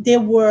 They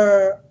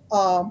were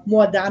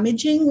more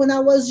damaging when I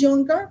was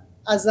younger.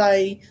 As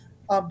I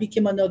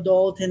became an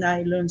adult and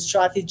I learned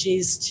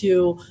strategies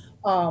to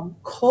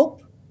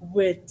cope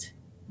with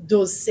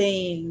those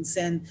sayings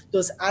and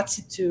those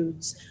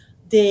attitudes,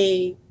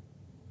 they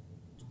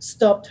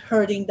stopped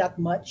hurting that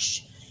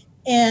much.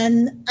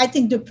 And I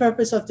think the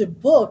purpose of the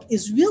book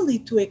is really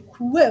to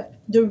equip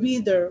the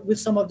reader with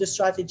some of the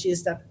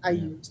strategies that I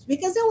used,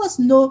 because there was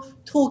no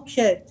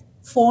toolkit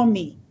for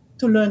me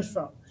to learn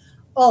from.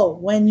 Oh,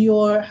 when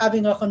you're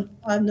having an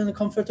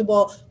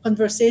uncomfortable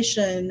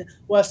conversation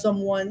where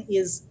someone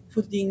is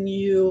putting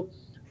you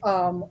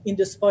in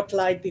the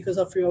spotlight because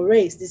of your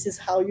race, this is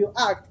how you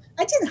act.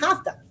 I didn't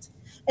have that.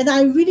 And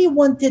I really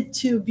wanted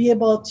to be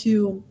able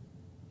to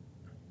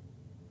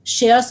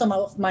share some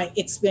of my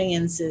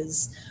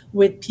experiences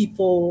with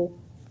people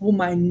who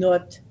might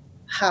not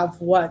have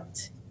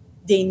what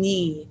they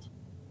need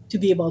to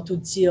be able to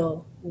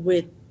deal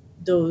with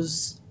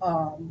those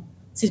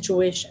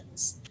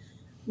situations.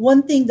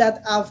 One thing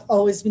that I've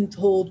always been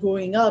told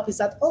growing up is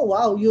that, oh,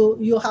 wow,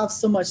 you have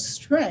so much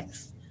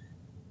strength.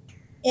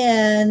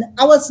 And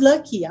I was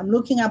lucky. I'm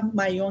looking at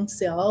my young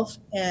self,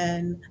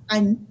 and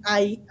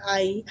I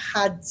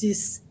had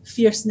this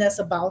fierceness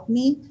about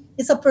me.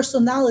 It's a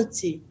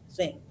personality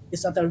thing.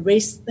 It's not a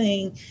race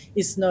thing.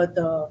 It's not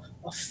a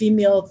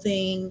female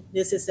thing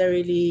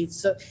necessarily.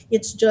 So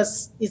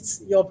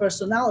it's your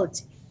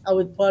personality. I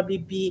would probably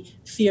be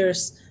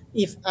fierce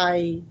if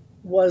I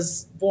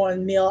was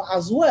born male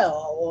as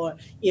well, or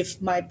if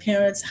my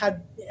parents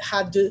had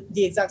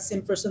the exact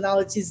same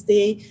personalities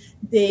they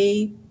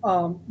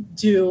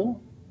do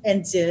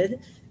and did,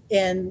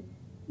 and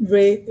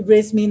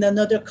raised me in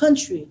another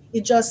country.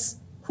 It's just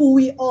who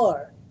we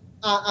are.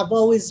 I've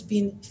always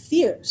been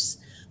fierce,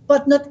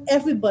 but not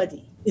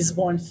everybody is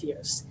born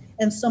fierce.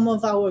 And some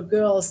of our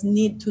girls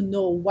need to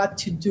know what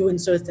to do in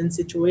certain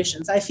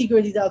situations. I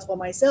figured it out for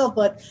myself,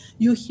 but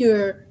you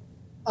hear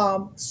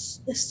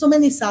so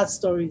many sad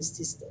stories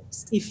these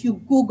days. If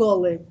you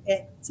Google it,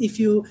 if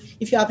you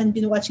haven't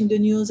been watching the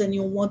news and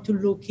you want to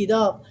look it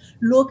up,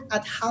 look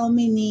at how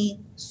many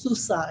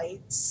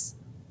suicides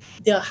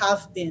there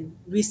have been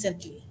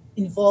recently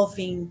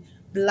involving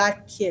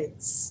Black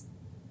kids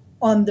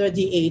under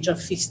the age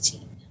of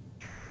 15.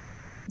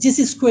 This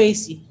is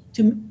crazy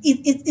to me.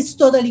 It's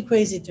totally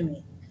crazy to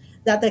me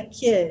that a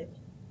kid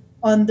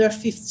under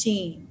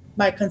 15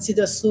 might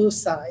consider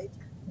suicide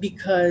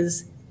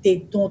because they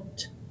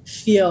don't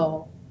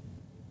feel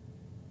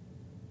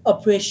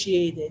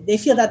appreciated. They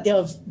feel that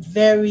their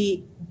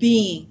very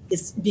being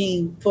is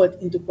being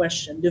put into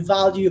question. The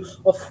value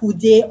of who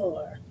they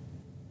are,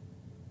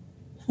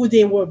 who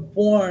they were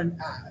born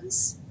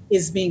as,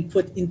 is being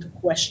put into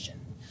question.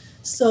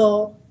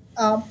 So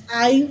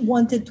I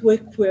wanted to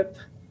equip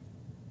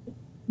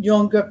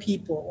younger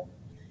people,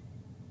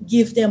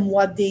 give them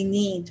what they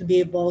need to be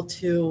able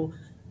to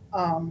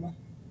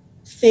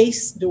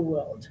face the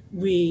world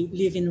we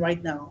live in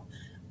right now.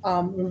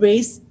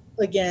 Race,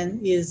 again,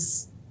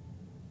 is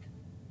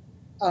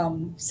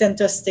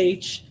center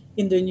stage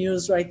in the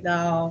news right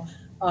now.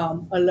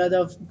 A lot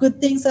of good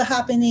things are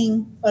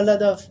happening, a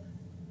lot of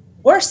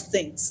worse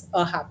things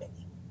are happening.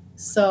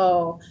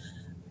 So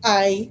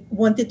I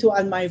wanted to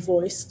add my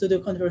voice to the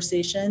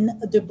conversation.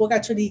 The book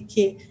actually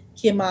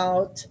came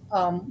out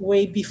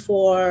way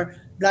before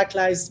Black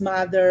Lives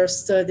Matter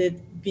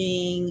started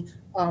being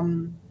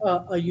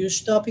a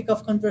huge topic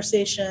of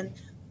conversation.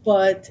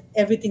 But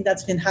everything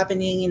that's been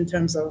happening in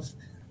terms of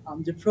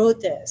the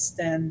protest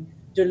and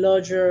the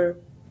larger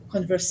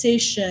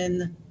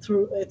conversation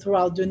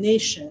throughout the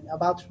nation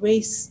about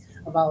race,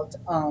 about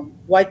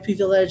white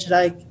privilege,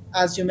 like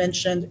as you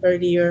mentioned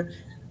earlier,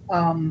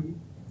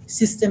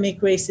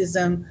 systemic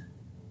racism,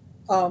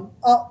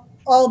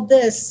 all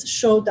this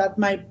showed that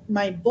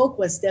my book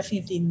was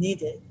definitely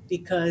needed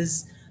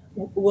because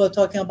we're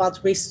talking about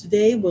race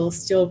today. We'll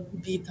still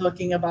be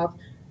talking about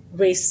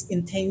race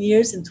in 10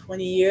 years, in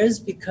 20 years,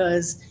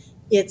 because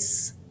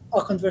it's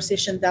a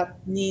conversation that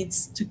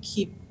needs to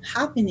keep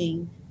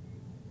happening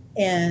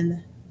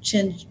and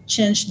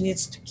change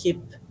needs to keep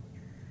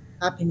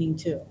happening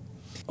too.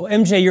 Well,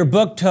 MJ, your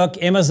book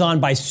took Amazon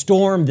by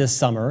storm this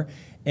summer.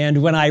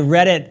 And when I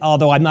read it,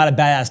 although I'm not a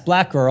badass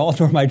Black girl,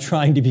 nor am I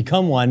trying to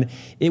become one,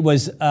 it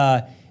was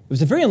a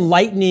very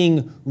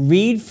enlightening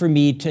read for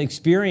me to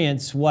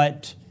experience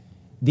what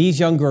these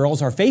young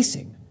girls are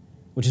facing,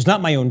 which is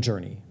not my own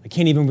journey. I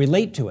can't even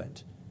relate to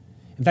it.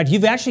 In fact,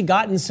 you've actually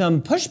gotten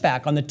some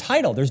pushback on the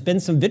title. There's been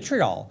some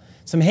vitriol,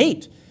 some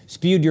hate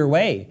spewed your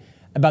way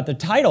about the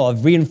title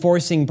of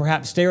reinforcing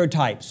perhaps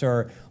stereotypes,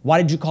 or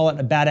why did you call it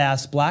a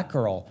badass Black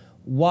girl?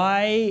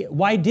 Why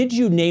did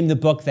you name the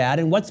book that,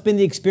 and what's been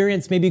the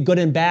experience, maybe good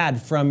and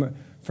bad, from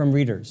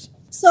readers?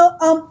 So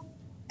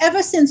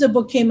ever since the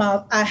book came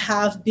out, I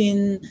have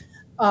been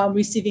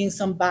receiving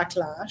some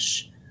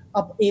backlash,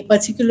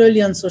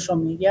 particularly on social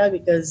media,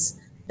 because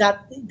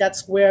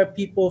that's where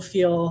people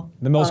feel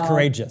the most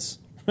courageous.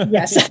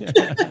 Yes.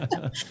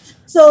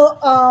 So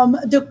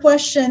the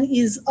question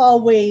is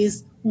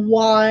always,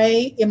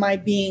 why am I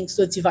being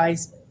so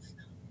divisive?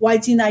 Why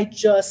didn't I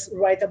just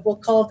write a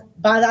book called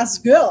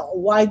Badass Girl?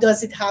 Why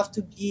does it have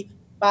to be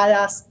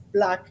Badass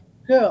Black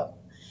Girl?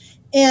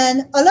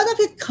 And a lot of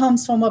it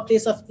comes from a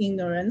place of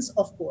ignorance,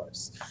 of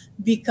course,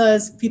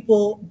 because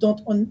people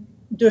don't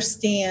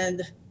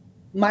understand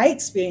my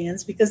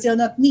experience because they're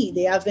not me.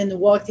 They haven't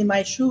walked in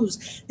my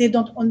shoes. They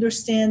don't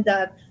understand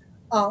that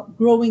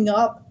growing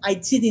up, I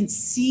didn't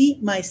see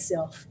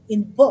myself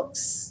in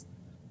books,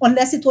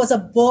 unless it was a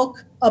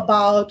book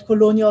about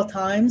colonial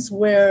times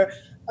where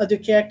the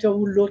character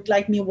who looked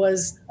like me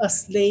was a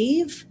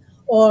slave,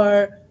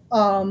 or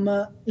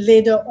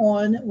later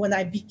on when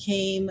I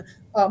became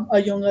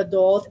a young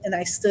adult and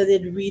I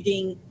started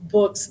reading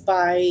books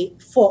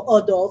for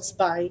adults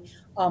by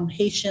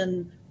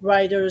Haitian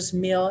writers,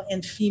 male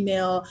and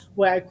female,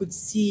 where I could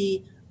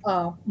see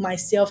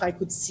myself, I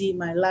could see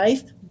my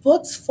life.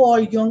 Books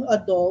for young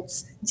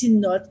adults did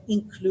not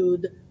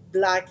include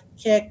Black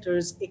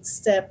characters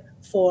except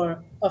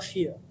for a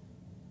few.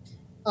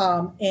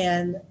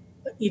 And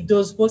in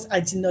those books, I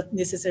did not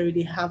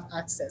necessarily have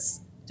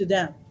access to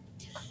them.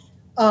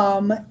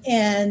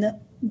 And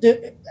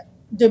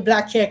the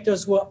Black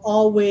characters were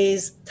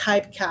always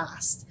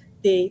typecast.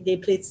 They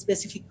played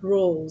specific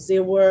roles. They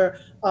were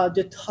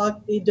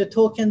the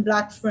token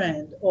Black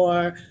friend,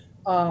 or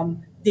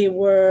they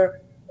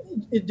were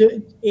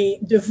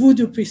the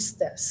voodoo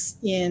priestess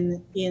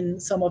in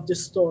some of the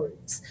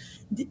stories.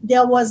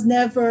 There was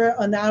never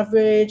an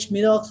average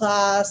middle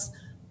class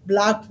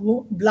black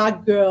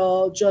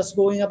girl just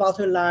going about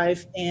her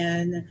life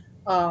and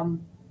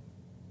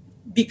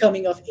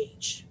becoming of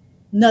age.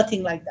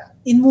 Nothing like that.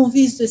 In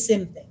movies, the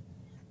same thing.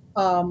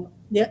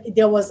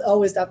 There was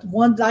always that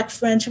one Black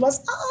friend. She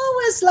was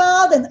always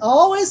loud and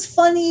always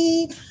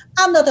funny.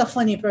 I'm not a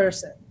funny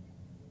person.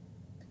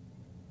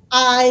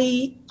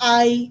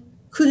 I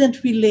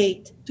couldn't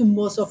relate to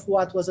most of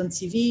what was on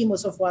TV,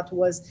 most of what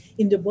was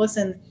in the books,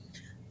 and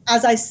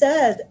as I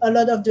said, a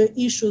lot of the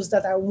issues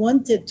that I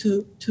wanted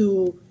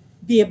to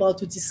be able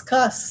to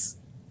discuss,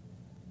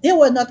 they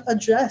were not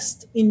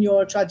addressed in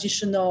your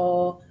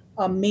traditional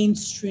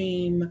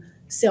mainstream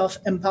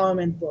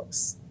self-empowerment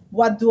books.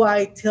 What do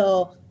I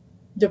tell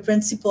the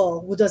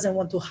principal who doesn't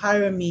want to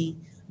hire me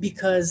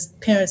because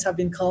parents have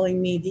been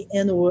calling me the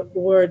N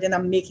word and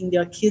I'm making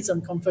their kids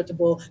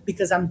uncomfortable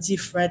because I'm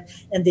different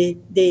and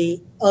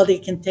they all they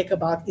can think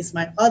about is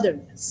my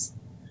otherness?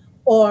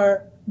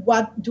 Or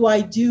what do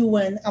I do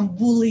when I'm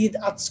bullied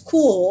at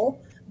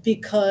school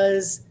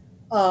because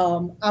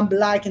I'm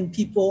Black and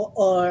people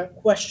are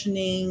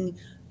questioning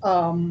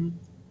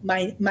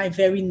my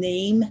very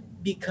name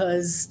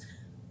because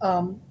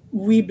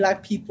we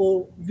Black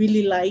people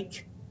really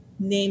like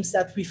names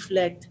that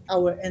reflect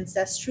our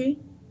ancestry?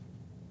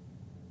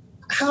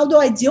 How do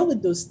I deal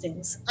with those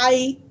things?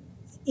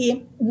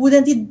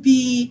 Wouldn't it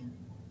be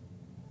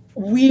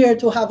weird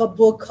to have a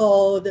book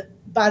called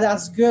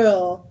Badass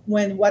Girl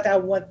when what I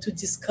want to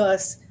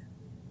discuss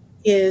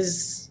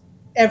is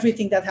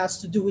everything that has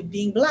to do with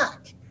being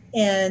Black?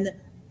 And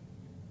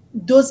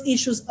those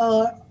issues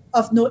are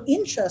of no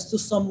interest to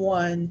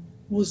someone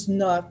who's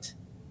not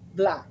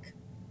Black.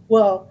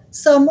 Well,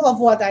 some of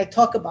what I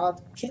talk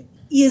about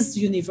is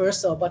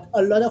universal, but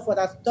a lot of what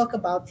I talk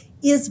about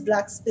is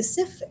Black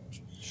specific.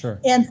 Sure.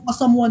 And for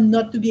someone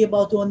not to be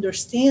able to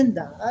understand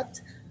that,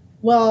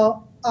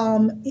 well,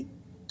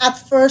 at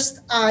first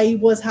I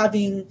was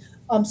having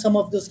some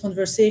of those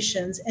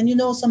conversations. And,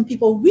 some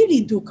people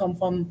really do come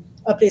from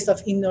a place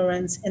of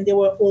ignorance and they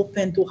were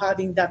open to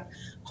having that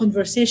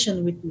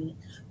conversation with me.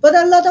 But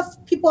a lot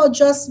of people are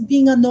just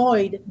being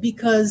annoyed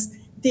because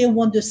they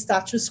want the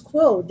status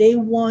quo. They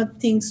want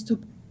things to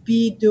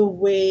be the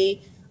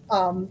way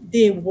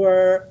they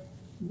were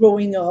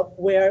growing up,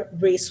 where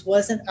race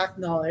wasn't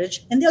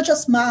acknowledged. And they're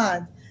just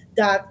mad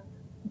that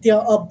there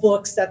are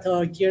books that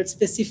are geared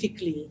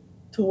specifically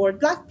toward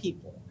Black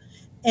people.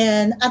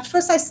 And at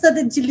first I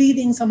started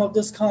deleting some of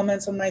those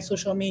comments on my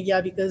social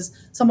media because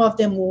some of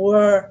them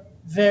were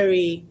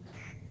very,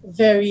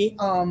 very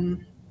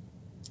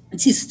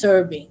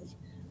disturbing.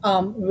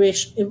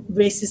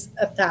 Racist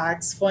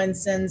attacks. For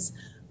instance,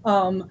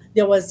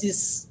 there was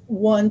this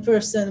one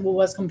person who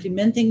was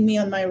complimenting me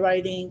on my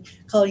writing,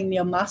 calling me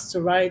a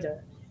master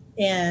writer.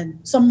 And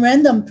some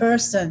random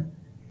person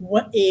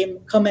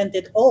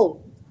commented, "Oh,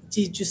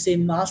 did you say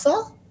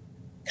massa?"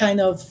 Kind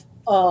of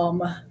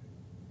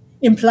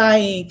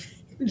implying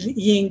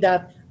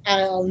that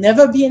I'll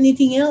never be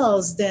anything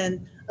else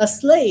than a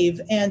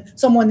slave. And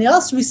someone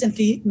else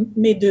recently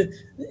made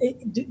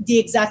the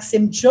exact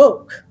same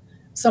joke.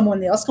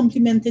 Someone else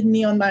complimented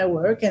me on my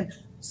work, and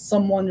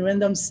someone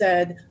random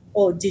said,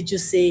 "Oh, did you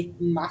say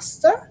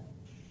master?"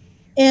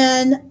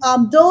 And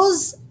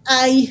those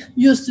I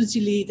used to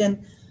delete. And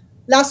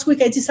last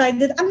week I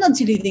decided I'm not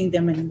deleting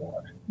them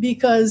anymore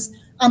because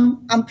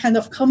I'm kind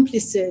of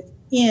complicit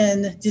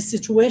in this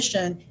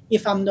situation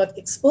if I'm not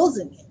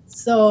exposing it.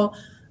 So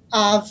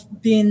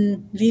I've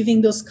been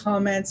leaving those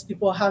comments.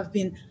 People have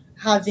been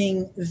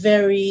having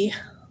very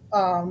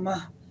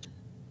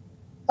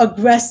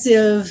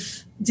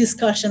aggressive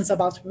discussions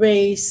about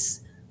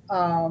race.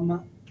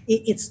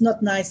 It's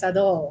not nice at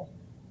all.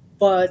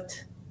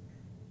 But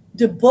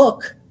the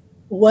book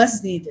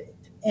was needed.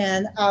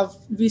 And I've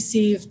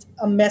received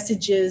a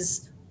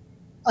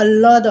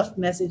lot of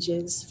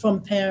messages from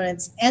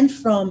parents and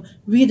from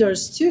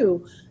readers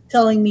too,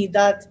 telling me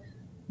that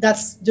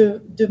that's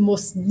the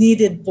most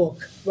needed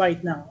book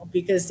right now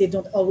because they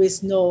don't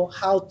always know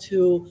how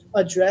to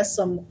address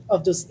some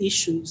of those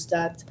issues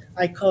that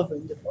I cover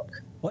in the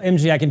book. Well,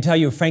 MJ, I can tell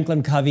you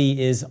Franklin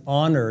Covey is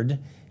honored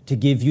to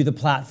give you the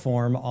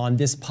platform on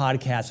this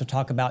podcast to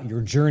talk about your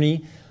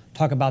journey,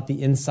 talk about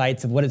the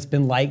insights of what it's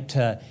been like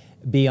to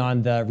be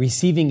on the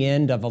receiving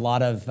end of a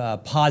lot of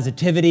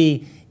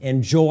positivity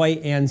and joy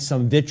and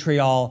some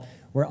vitriol.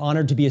 We're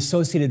honored to be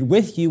associated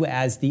with you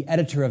as the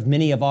editor of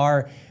many of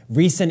our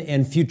recent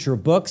and future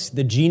books.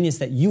 The genius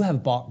that you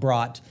have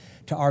brought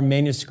to our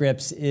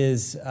manuscripts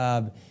is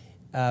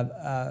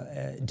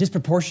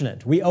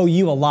disproportionate. We owe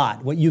you a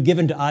lot. What you've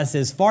given to us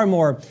is far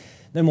more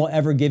than we'll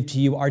ever give to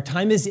you. Our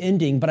time is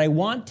ending, but I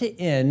want to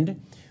end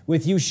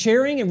with you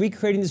sharing and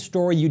recreating the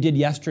story you did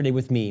yesterday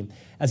with me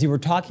as we were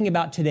talking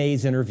about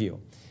today's interview.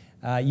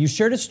 You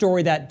shared a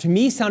story that to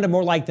me sounded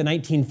more like the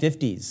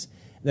 1950s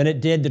than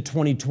it did the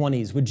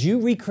 2020s. Would you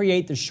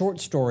recreate the short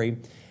story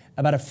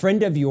about a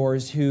friend of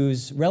yours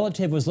whose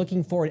relative was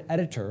looking for an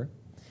editor,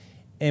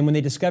 and when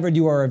they discovered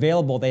you were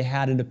available, they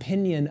had an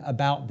opinion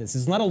about this?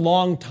 It's not a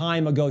long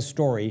time ago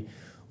story.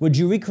 Would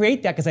you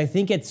recreate that? Because I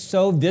think it's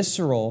so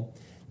visceral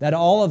that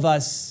all of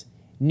us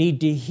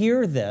need to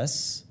hear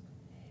this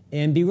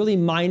and be really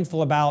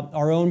mindful about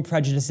our own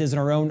prejudices and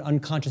our own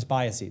unconscious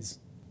biases.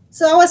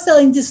 So I was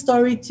telling this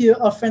story to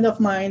a friend of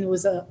mine who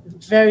was a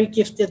very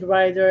gifted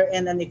writer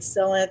and an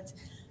excellent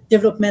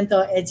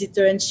developmental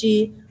editor, and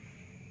she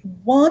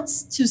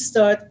wants to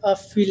start a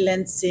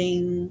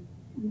freelancing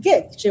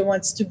gig. She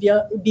wants to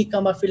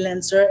become a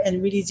freelancer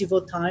and really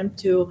devote time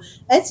to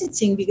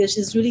editing because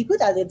she's really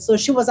good at it. So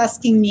she was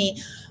asking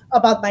me,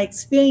 about my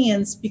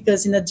experience,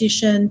 because in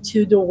addition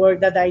to the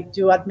work that I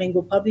do at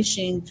Mango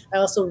Publishing, I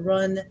also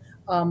run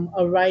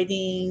a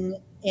writing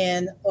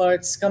and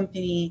arts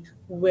company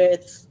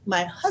with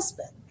my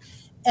husband.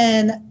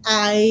 And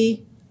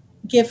I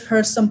give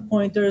her some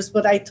pointers,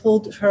 but I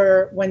told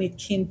her when it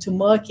came to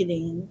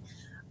marketing,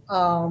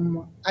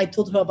 I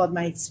told her about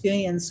my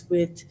experience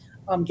with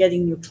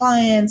getting new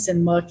clients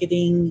and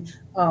marketing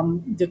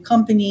the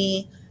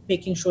company,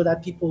 making sure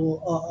that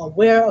people are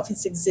aware of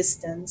its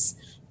existence.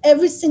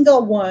 Every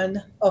single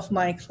one of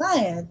my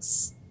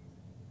clients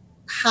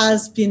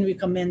has been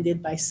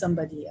recommended by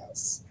somebody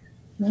else.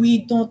 We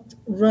don't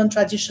run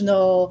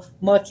traditional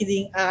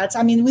marketing ads.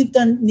 I mean, we've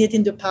done it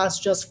in the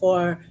past just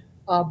for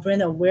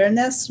brand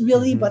awareness,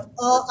 really, but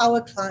all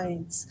our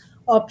clients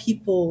are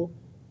people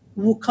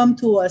who come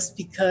to us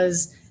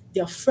because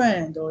their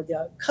friend or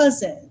their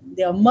cousin,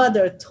 their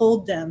mother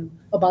told them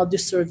about the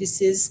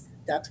services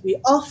that we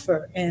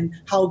offer and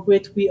how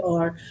great we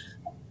are.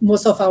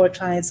 Most of our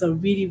clients are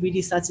really,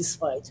 really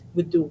satisfied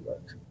with the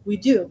work we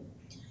do.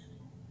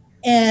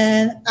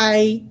 And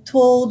I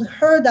told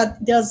her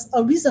that there's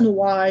a reason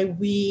why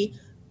we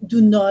do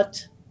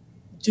not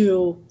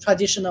do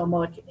traditional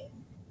marketing.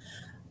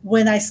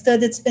 When I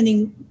started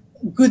spending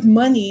good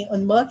money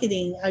on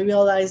marketing, I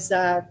realized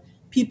that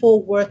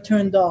people were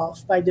turned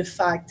off by the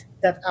fact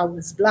that I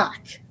was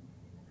Black.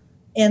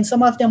 And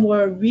some of them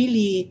were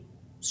really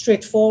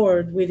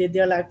straightforward with it.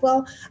 They're like,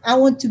 well, I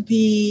want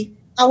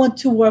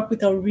to work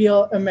with a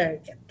real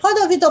American. Part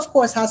of it, of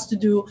course, has to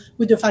do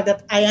with the fact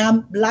that I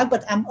am Black,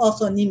 but I'm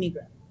also an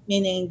immigrant,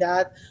 meaning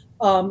that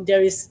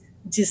there is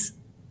this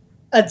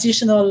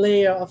additional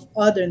layer of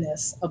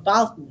otherness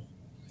about me.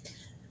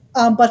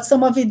 But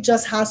some of it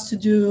just has to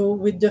do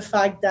with the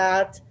fact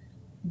that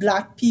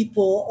Black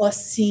people are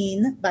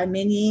seen by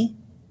many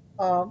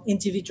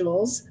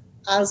individuals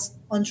as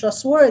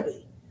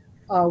untrustworthy.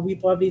 We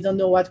probably don't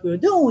know what we're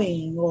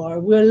doing, or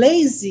we're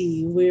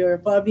lazy, we're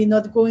probably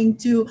not going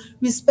to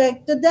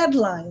respect the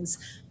deadlines.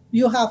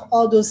 You have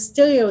all those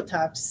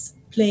stereotypes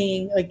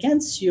playing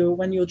against you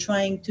when you're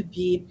trying to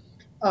be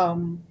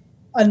an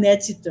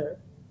editor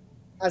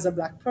as a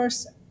Black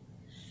person.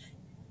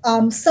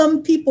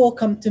 Some people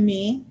come to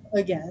me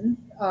again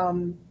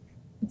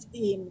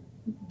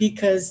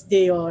because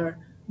they are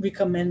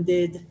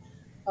recommended.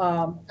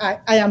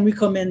 I am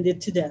recommended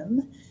to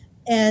them,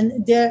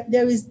 and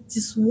there is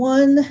this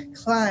one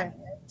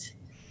client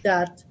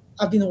that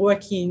I've been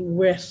working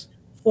with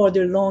for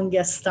the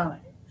longest time.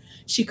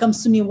 She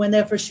comes to me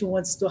whenever she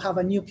wants to have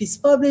a new piece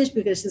published,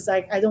 because she's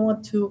like, I don't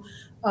want to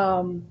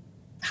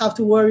have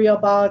to worry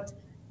about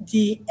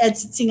the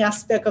editing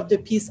aspect of the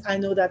piece. I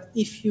know that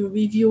if you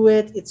review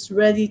it, it's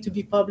ready to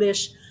be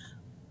published.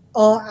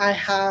 All I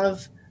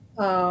have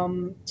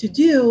to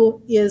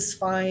do is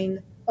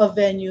find a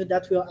venue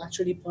that will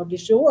actually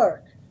publish the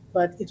work,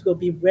 but it will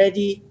be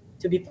ready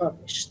to be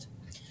published.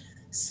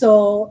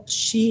 So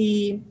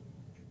she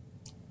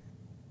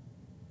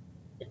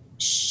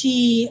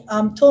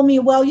told me,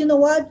 well, you know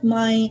what?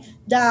 My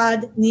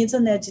dad needs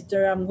an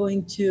editor. I'm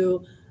going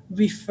to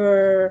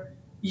refer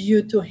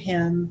you to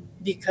him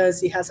because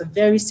he has a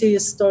very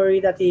serious story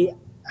that he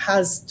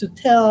has to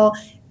tell,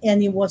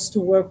 and he wants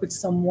to work with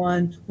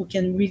someone who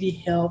can really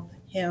help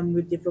him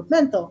with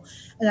developmental.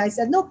 And I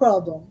said, no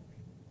problem.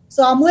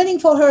 So I'm waiting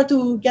for her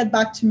to get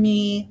back to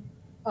me.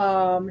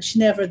 She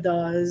never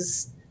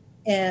does.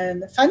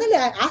 And finally,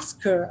 I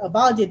asked her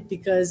about it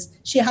because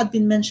she had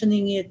been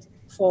mentioning it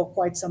for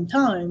quite some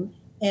time.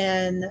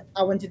 And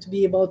I wanted to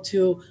be able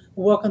to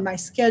work on my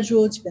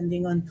schedule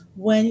depending on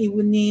when it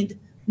would need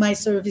my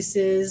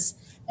services.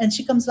 And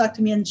she comes back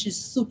to me and she's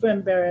super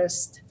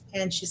embarrassed.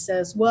 And she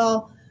says,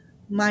 well,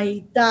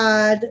 my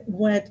dad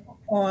went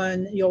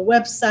on your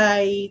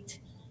website,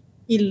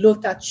 he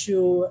looked at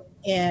you,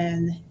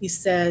 and he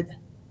said,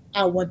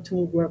 I want to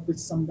work with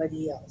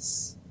somebody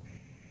else.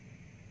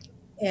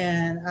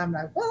 And I'm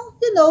like, well,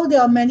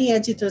 there are many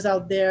editors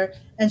out there.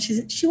 And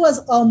she was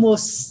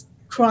almost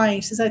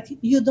crying. She's like,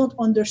 you don't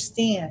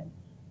understand.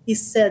 He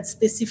said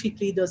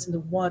specifically he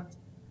doesn't want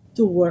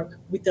to work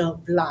with a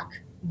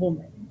Black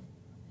woman.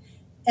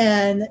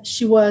 And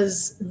she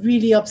was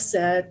really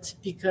upset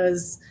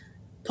because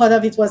part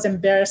of it was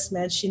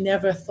embarrassment. She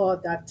never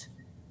thought that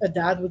a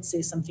dad would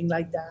say something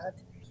like that.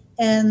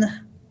 And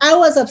I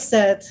was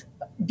upset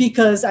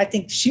because I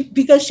think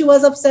because she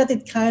was upset,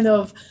 it kind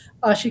of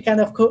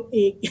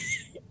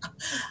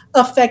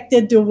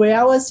affected the way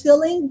I was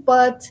feeling.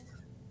 But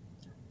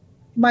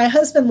my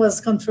husband was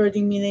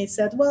comforting me and he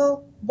said,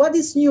 well, what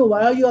is new?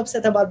 Why are you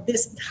upset about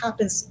this? It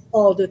happens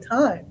all the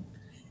time.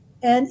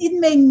 And it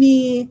made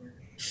me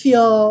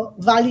feel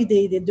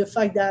validated, the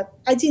fact that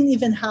I didn't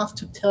even have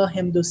to tell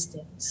him those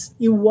things.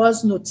 He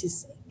was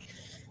noticing.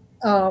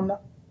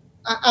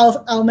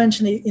 I'll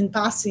mention it in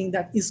passing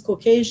that he's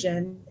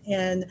Caucasian,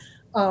 and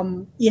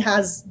he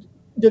has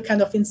the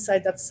kind of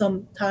insight that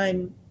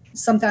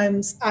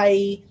sometimes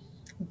I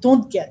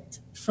don't get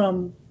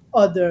from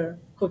other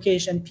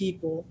Caucasian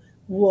people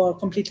who are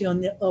completely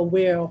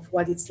unaware of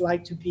what it's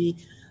like to be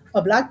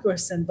a Black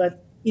person.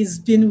 But he's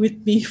been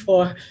with me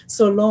for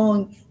so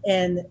long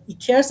and he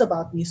cares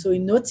about me, so he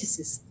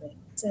notices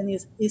things. And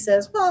he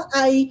says, well,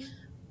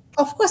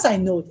 of course I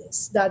know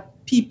this, that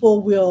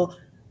people will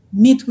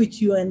meet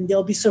with you and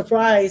they'll be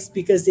surprised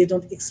because they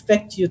don't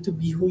expect you to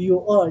be who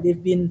you are.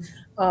 They've been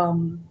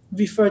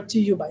referred to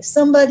you by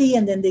somebody,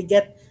 and then they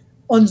get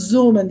on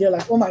Zoom and they're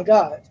like, oh my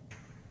God,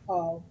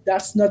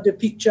 that's not the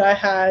picture I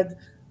had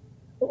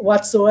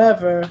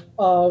whatsoever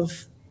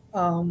of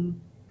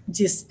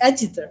this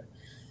editor.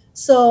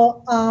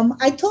 So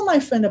I told my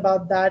friend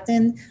about that,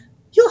 and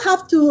you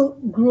have to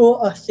grow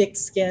a thick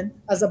skin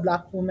as a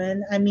Black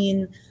woman. I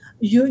mean,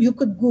 you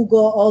could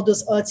Google all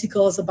those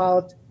articles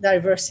about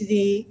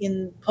diversity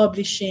in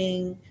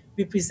publishing,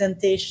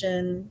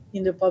 representation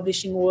in the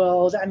publishing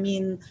world. I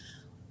mean,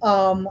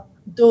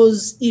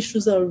 those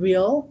issues are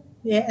real.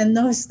 Yeah, and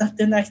no, it's not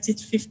the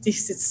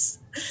 1950s, it's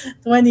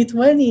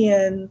 2020,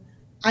 and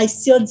I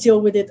still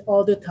deal with it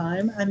all the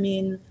time. I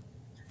mean,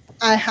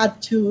 I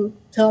had to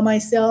tell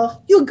myself,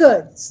 you're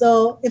good.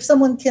 So if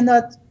someone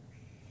cannot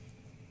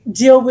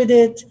deal with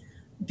it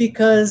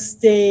because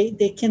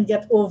they can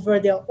get over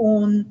their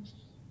own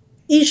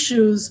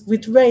issues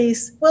with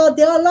race, well,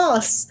 they are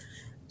lost.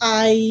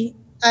 I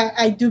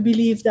do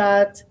believe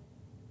that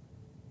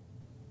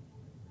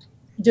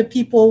the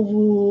people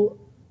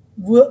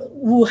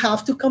who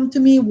have to come to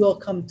me will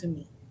come to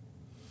me.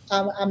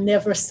 I'm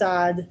never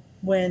sad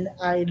when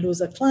I lose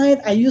a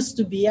client. It used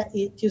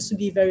to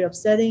be very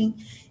upsetting.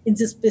 In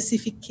this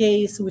specific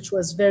case, which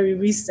was very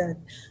recent,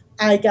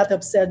 I got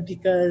upset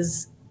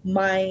because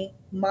my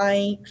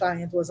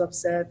client was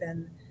upset,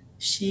 and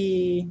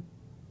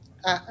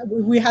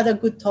we had a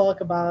good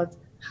talk about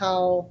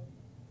how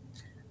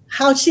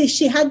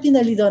she had been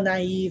a little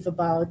naive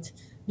about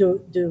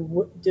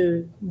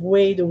the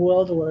way the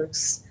world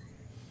works.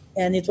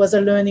 And it was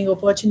a learning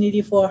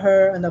opportunity for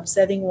her, an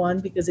upsetting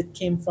one, because it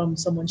came from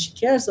someone she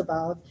cares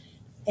about.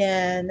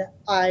 And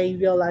I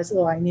realized,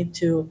 I need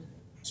to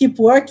keep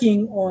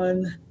working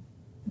on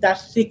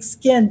that thick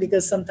skin,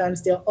 because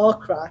sometimes there are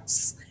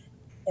cracks.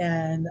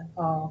 And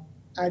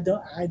I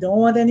don't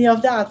want any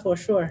of that, for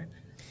sure.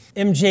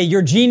 MJ,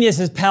 your genius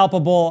is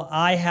palpable.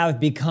 I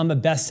have become a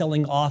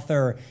best-selling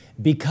author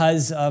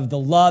because of the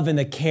love and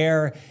the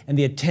care and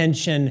the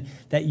attention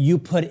that you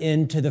put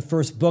into the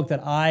first book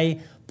that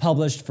I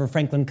published for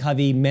Franklin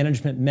Covey,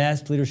 Management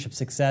Mess, Leadership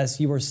Success.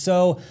 You were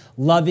so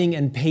loving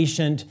and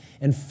patient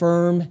and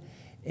firm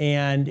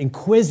and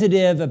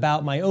inquisitive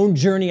about my own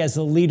journey as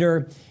a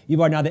leader.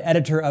 You are now the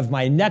editor of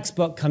my next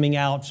book coming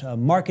out,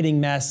 Marketing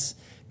Mess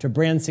to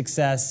Brand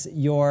Success.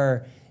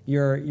 Your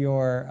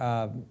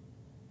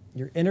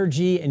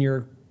energy and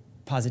your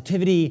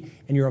positivity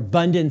and your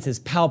abundance is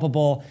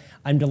palpable.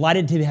 I'm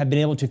delighted to have been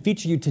able to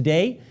feature you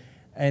today.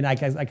 And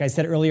like I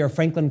said earlier,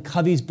 Franklin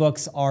Covey's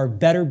books are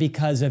better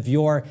because of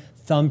your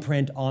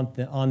thumbprint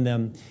on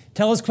them.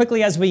 Tell us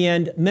quickly as we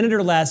end, minute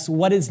or less,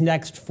 what is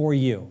next for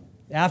you?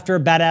 After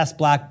Badass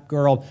Black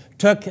Girl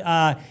took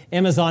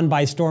Amazon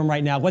by storm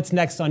right now, what's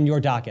next on your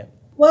docket?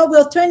 Well,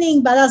 we're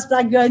turning Badass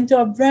Black Girl into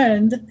a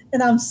brand,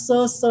 and I'm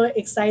so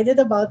excited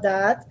about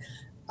that.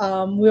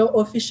 We're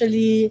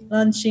officially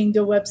launching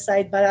the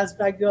website,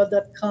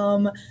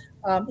 badassblackgirl.com,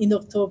 in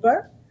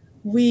October.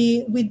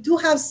 We do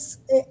have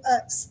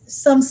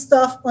some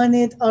stuff on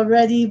it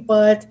already,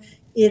 but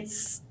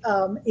it's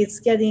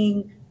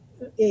getting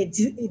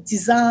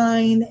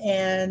designed,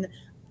 and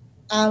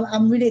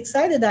I'm really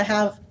excited. I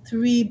have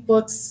 3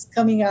 books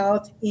coming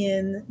out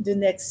in the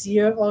next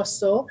year or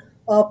so,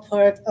 all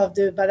part of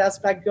the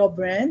Badass Black Girl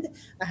brand.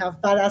 I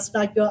have Badass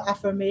Black Girl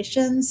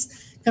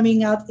Affirmations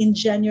coming out in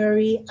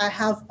January. I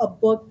have a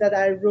book that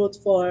I wrote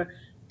for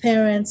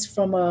parents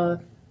from a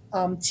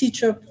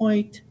teacher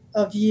point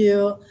of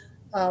view,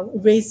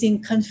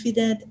 raising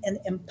confident and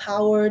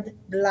empowered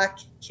Black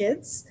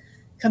kids,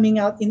 coming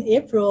out in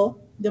April,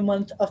 the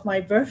month of my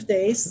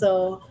birthday.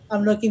 So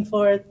I'm looking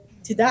forward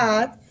to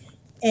that.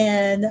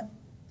 And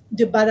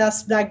the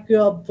Badass Black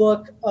Girl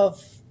book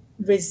of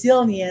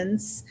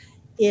resilience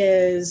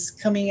is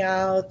coming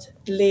out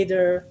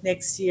later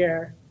next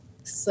year.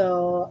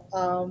 So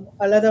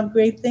a lot of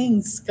great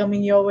things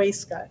coming your way,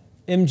 Scott.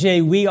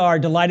 MJ, we are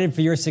delighted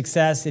for your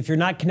success. If you're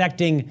not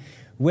connecting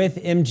with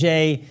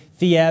MJ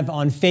Fiev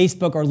on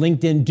Facebook or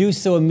LinkedIn, do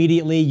so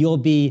immediately. You'll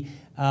be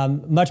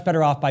much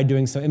better off by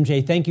doing so.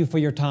 MJ, thank you for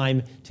your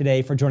time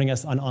today, for joining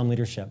us on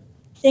Leadership.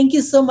 Thank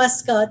you so much,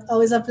 Scott.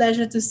 Always a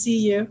pleasure to see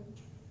you.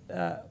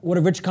 What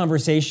a rich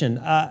conversation.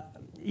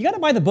 You got to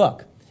buy the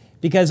book,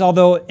 because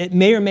although it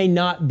may or may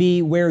not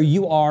be where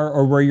you are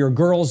or where your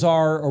girls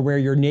are or where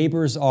your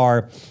neighbors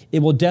are, it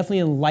will definitely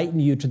enlighten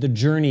you to the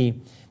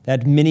journey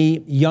that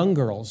many young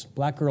girls,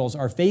 Black girls,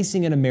 are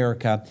facing in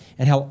America,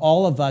 and how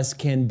all of us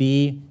can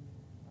be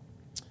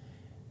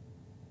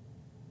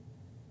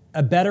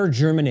a better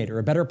germinator,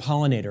 a better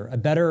pollinator, a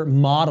better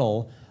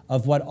model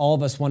of what all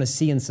of us want to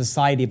see in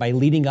society by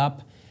leading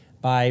up,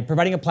 by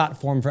providing a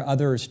platform for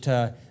others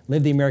to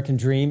live the American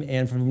dream,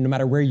 and from no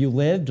matter where you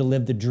live, to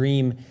live the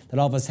dream that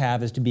all of us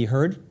have, is to be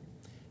heard,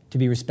 to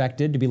be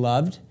respected, to be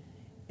loved,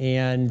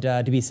 and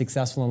to be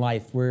successful in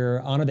life. We're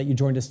honored that you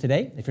joined us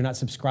today. If you're not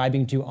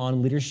subscribing to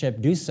On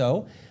Leadership, do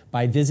so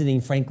by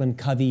visiting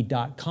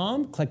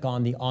franklincovey.com. Click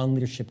on the On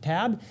Leadership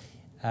tab.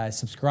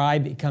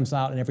 Subscribe. It comes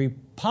out on every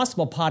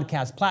possible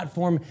podcast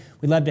platform.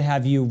 We'd love to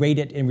have you rate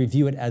it and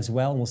review it as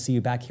well. And we'll see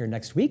you back here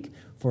next week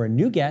for a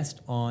new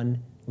guest on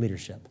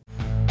leadership.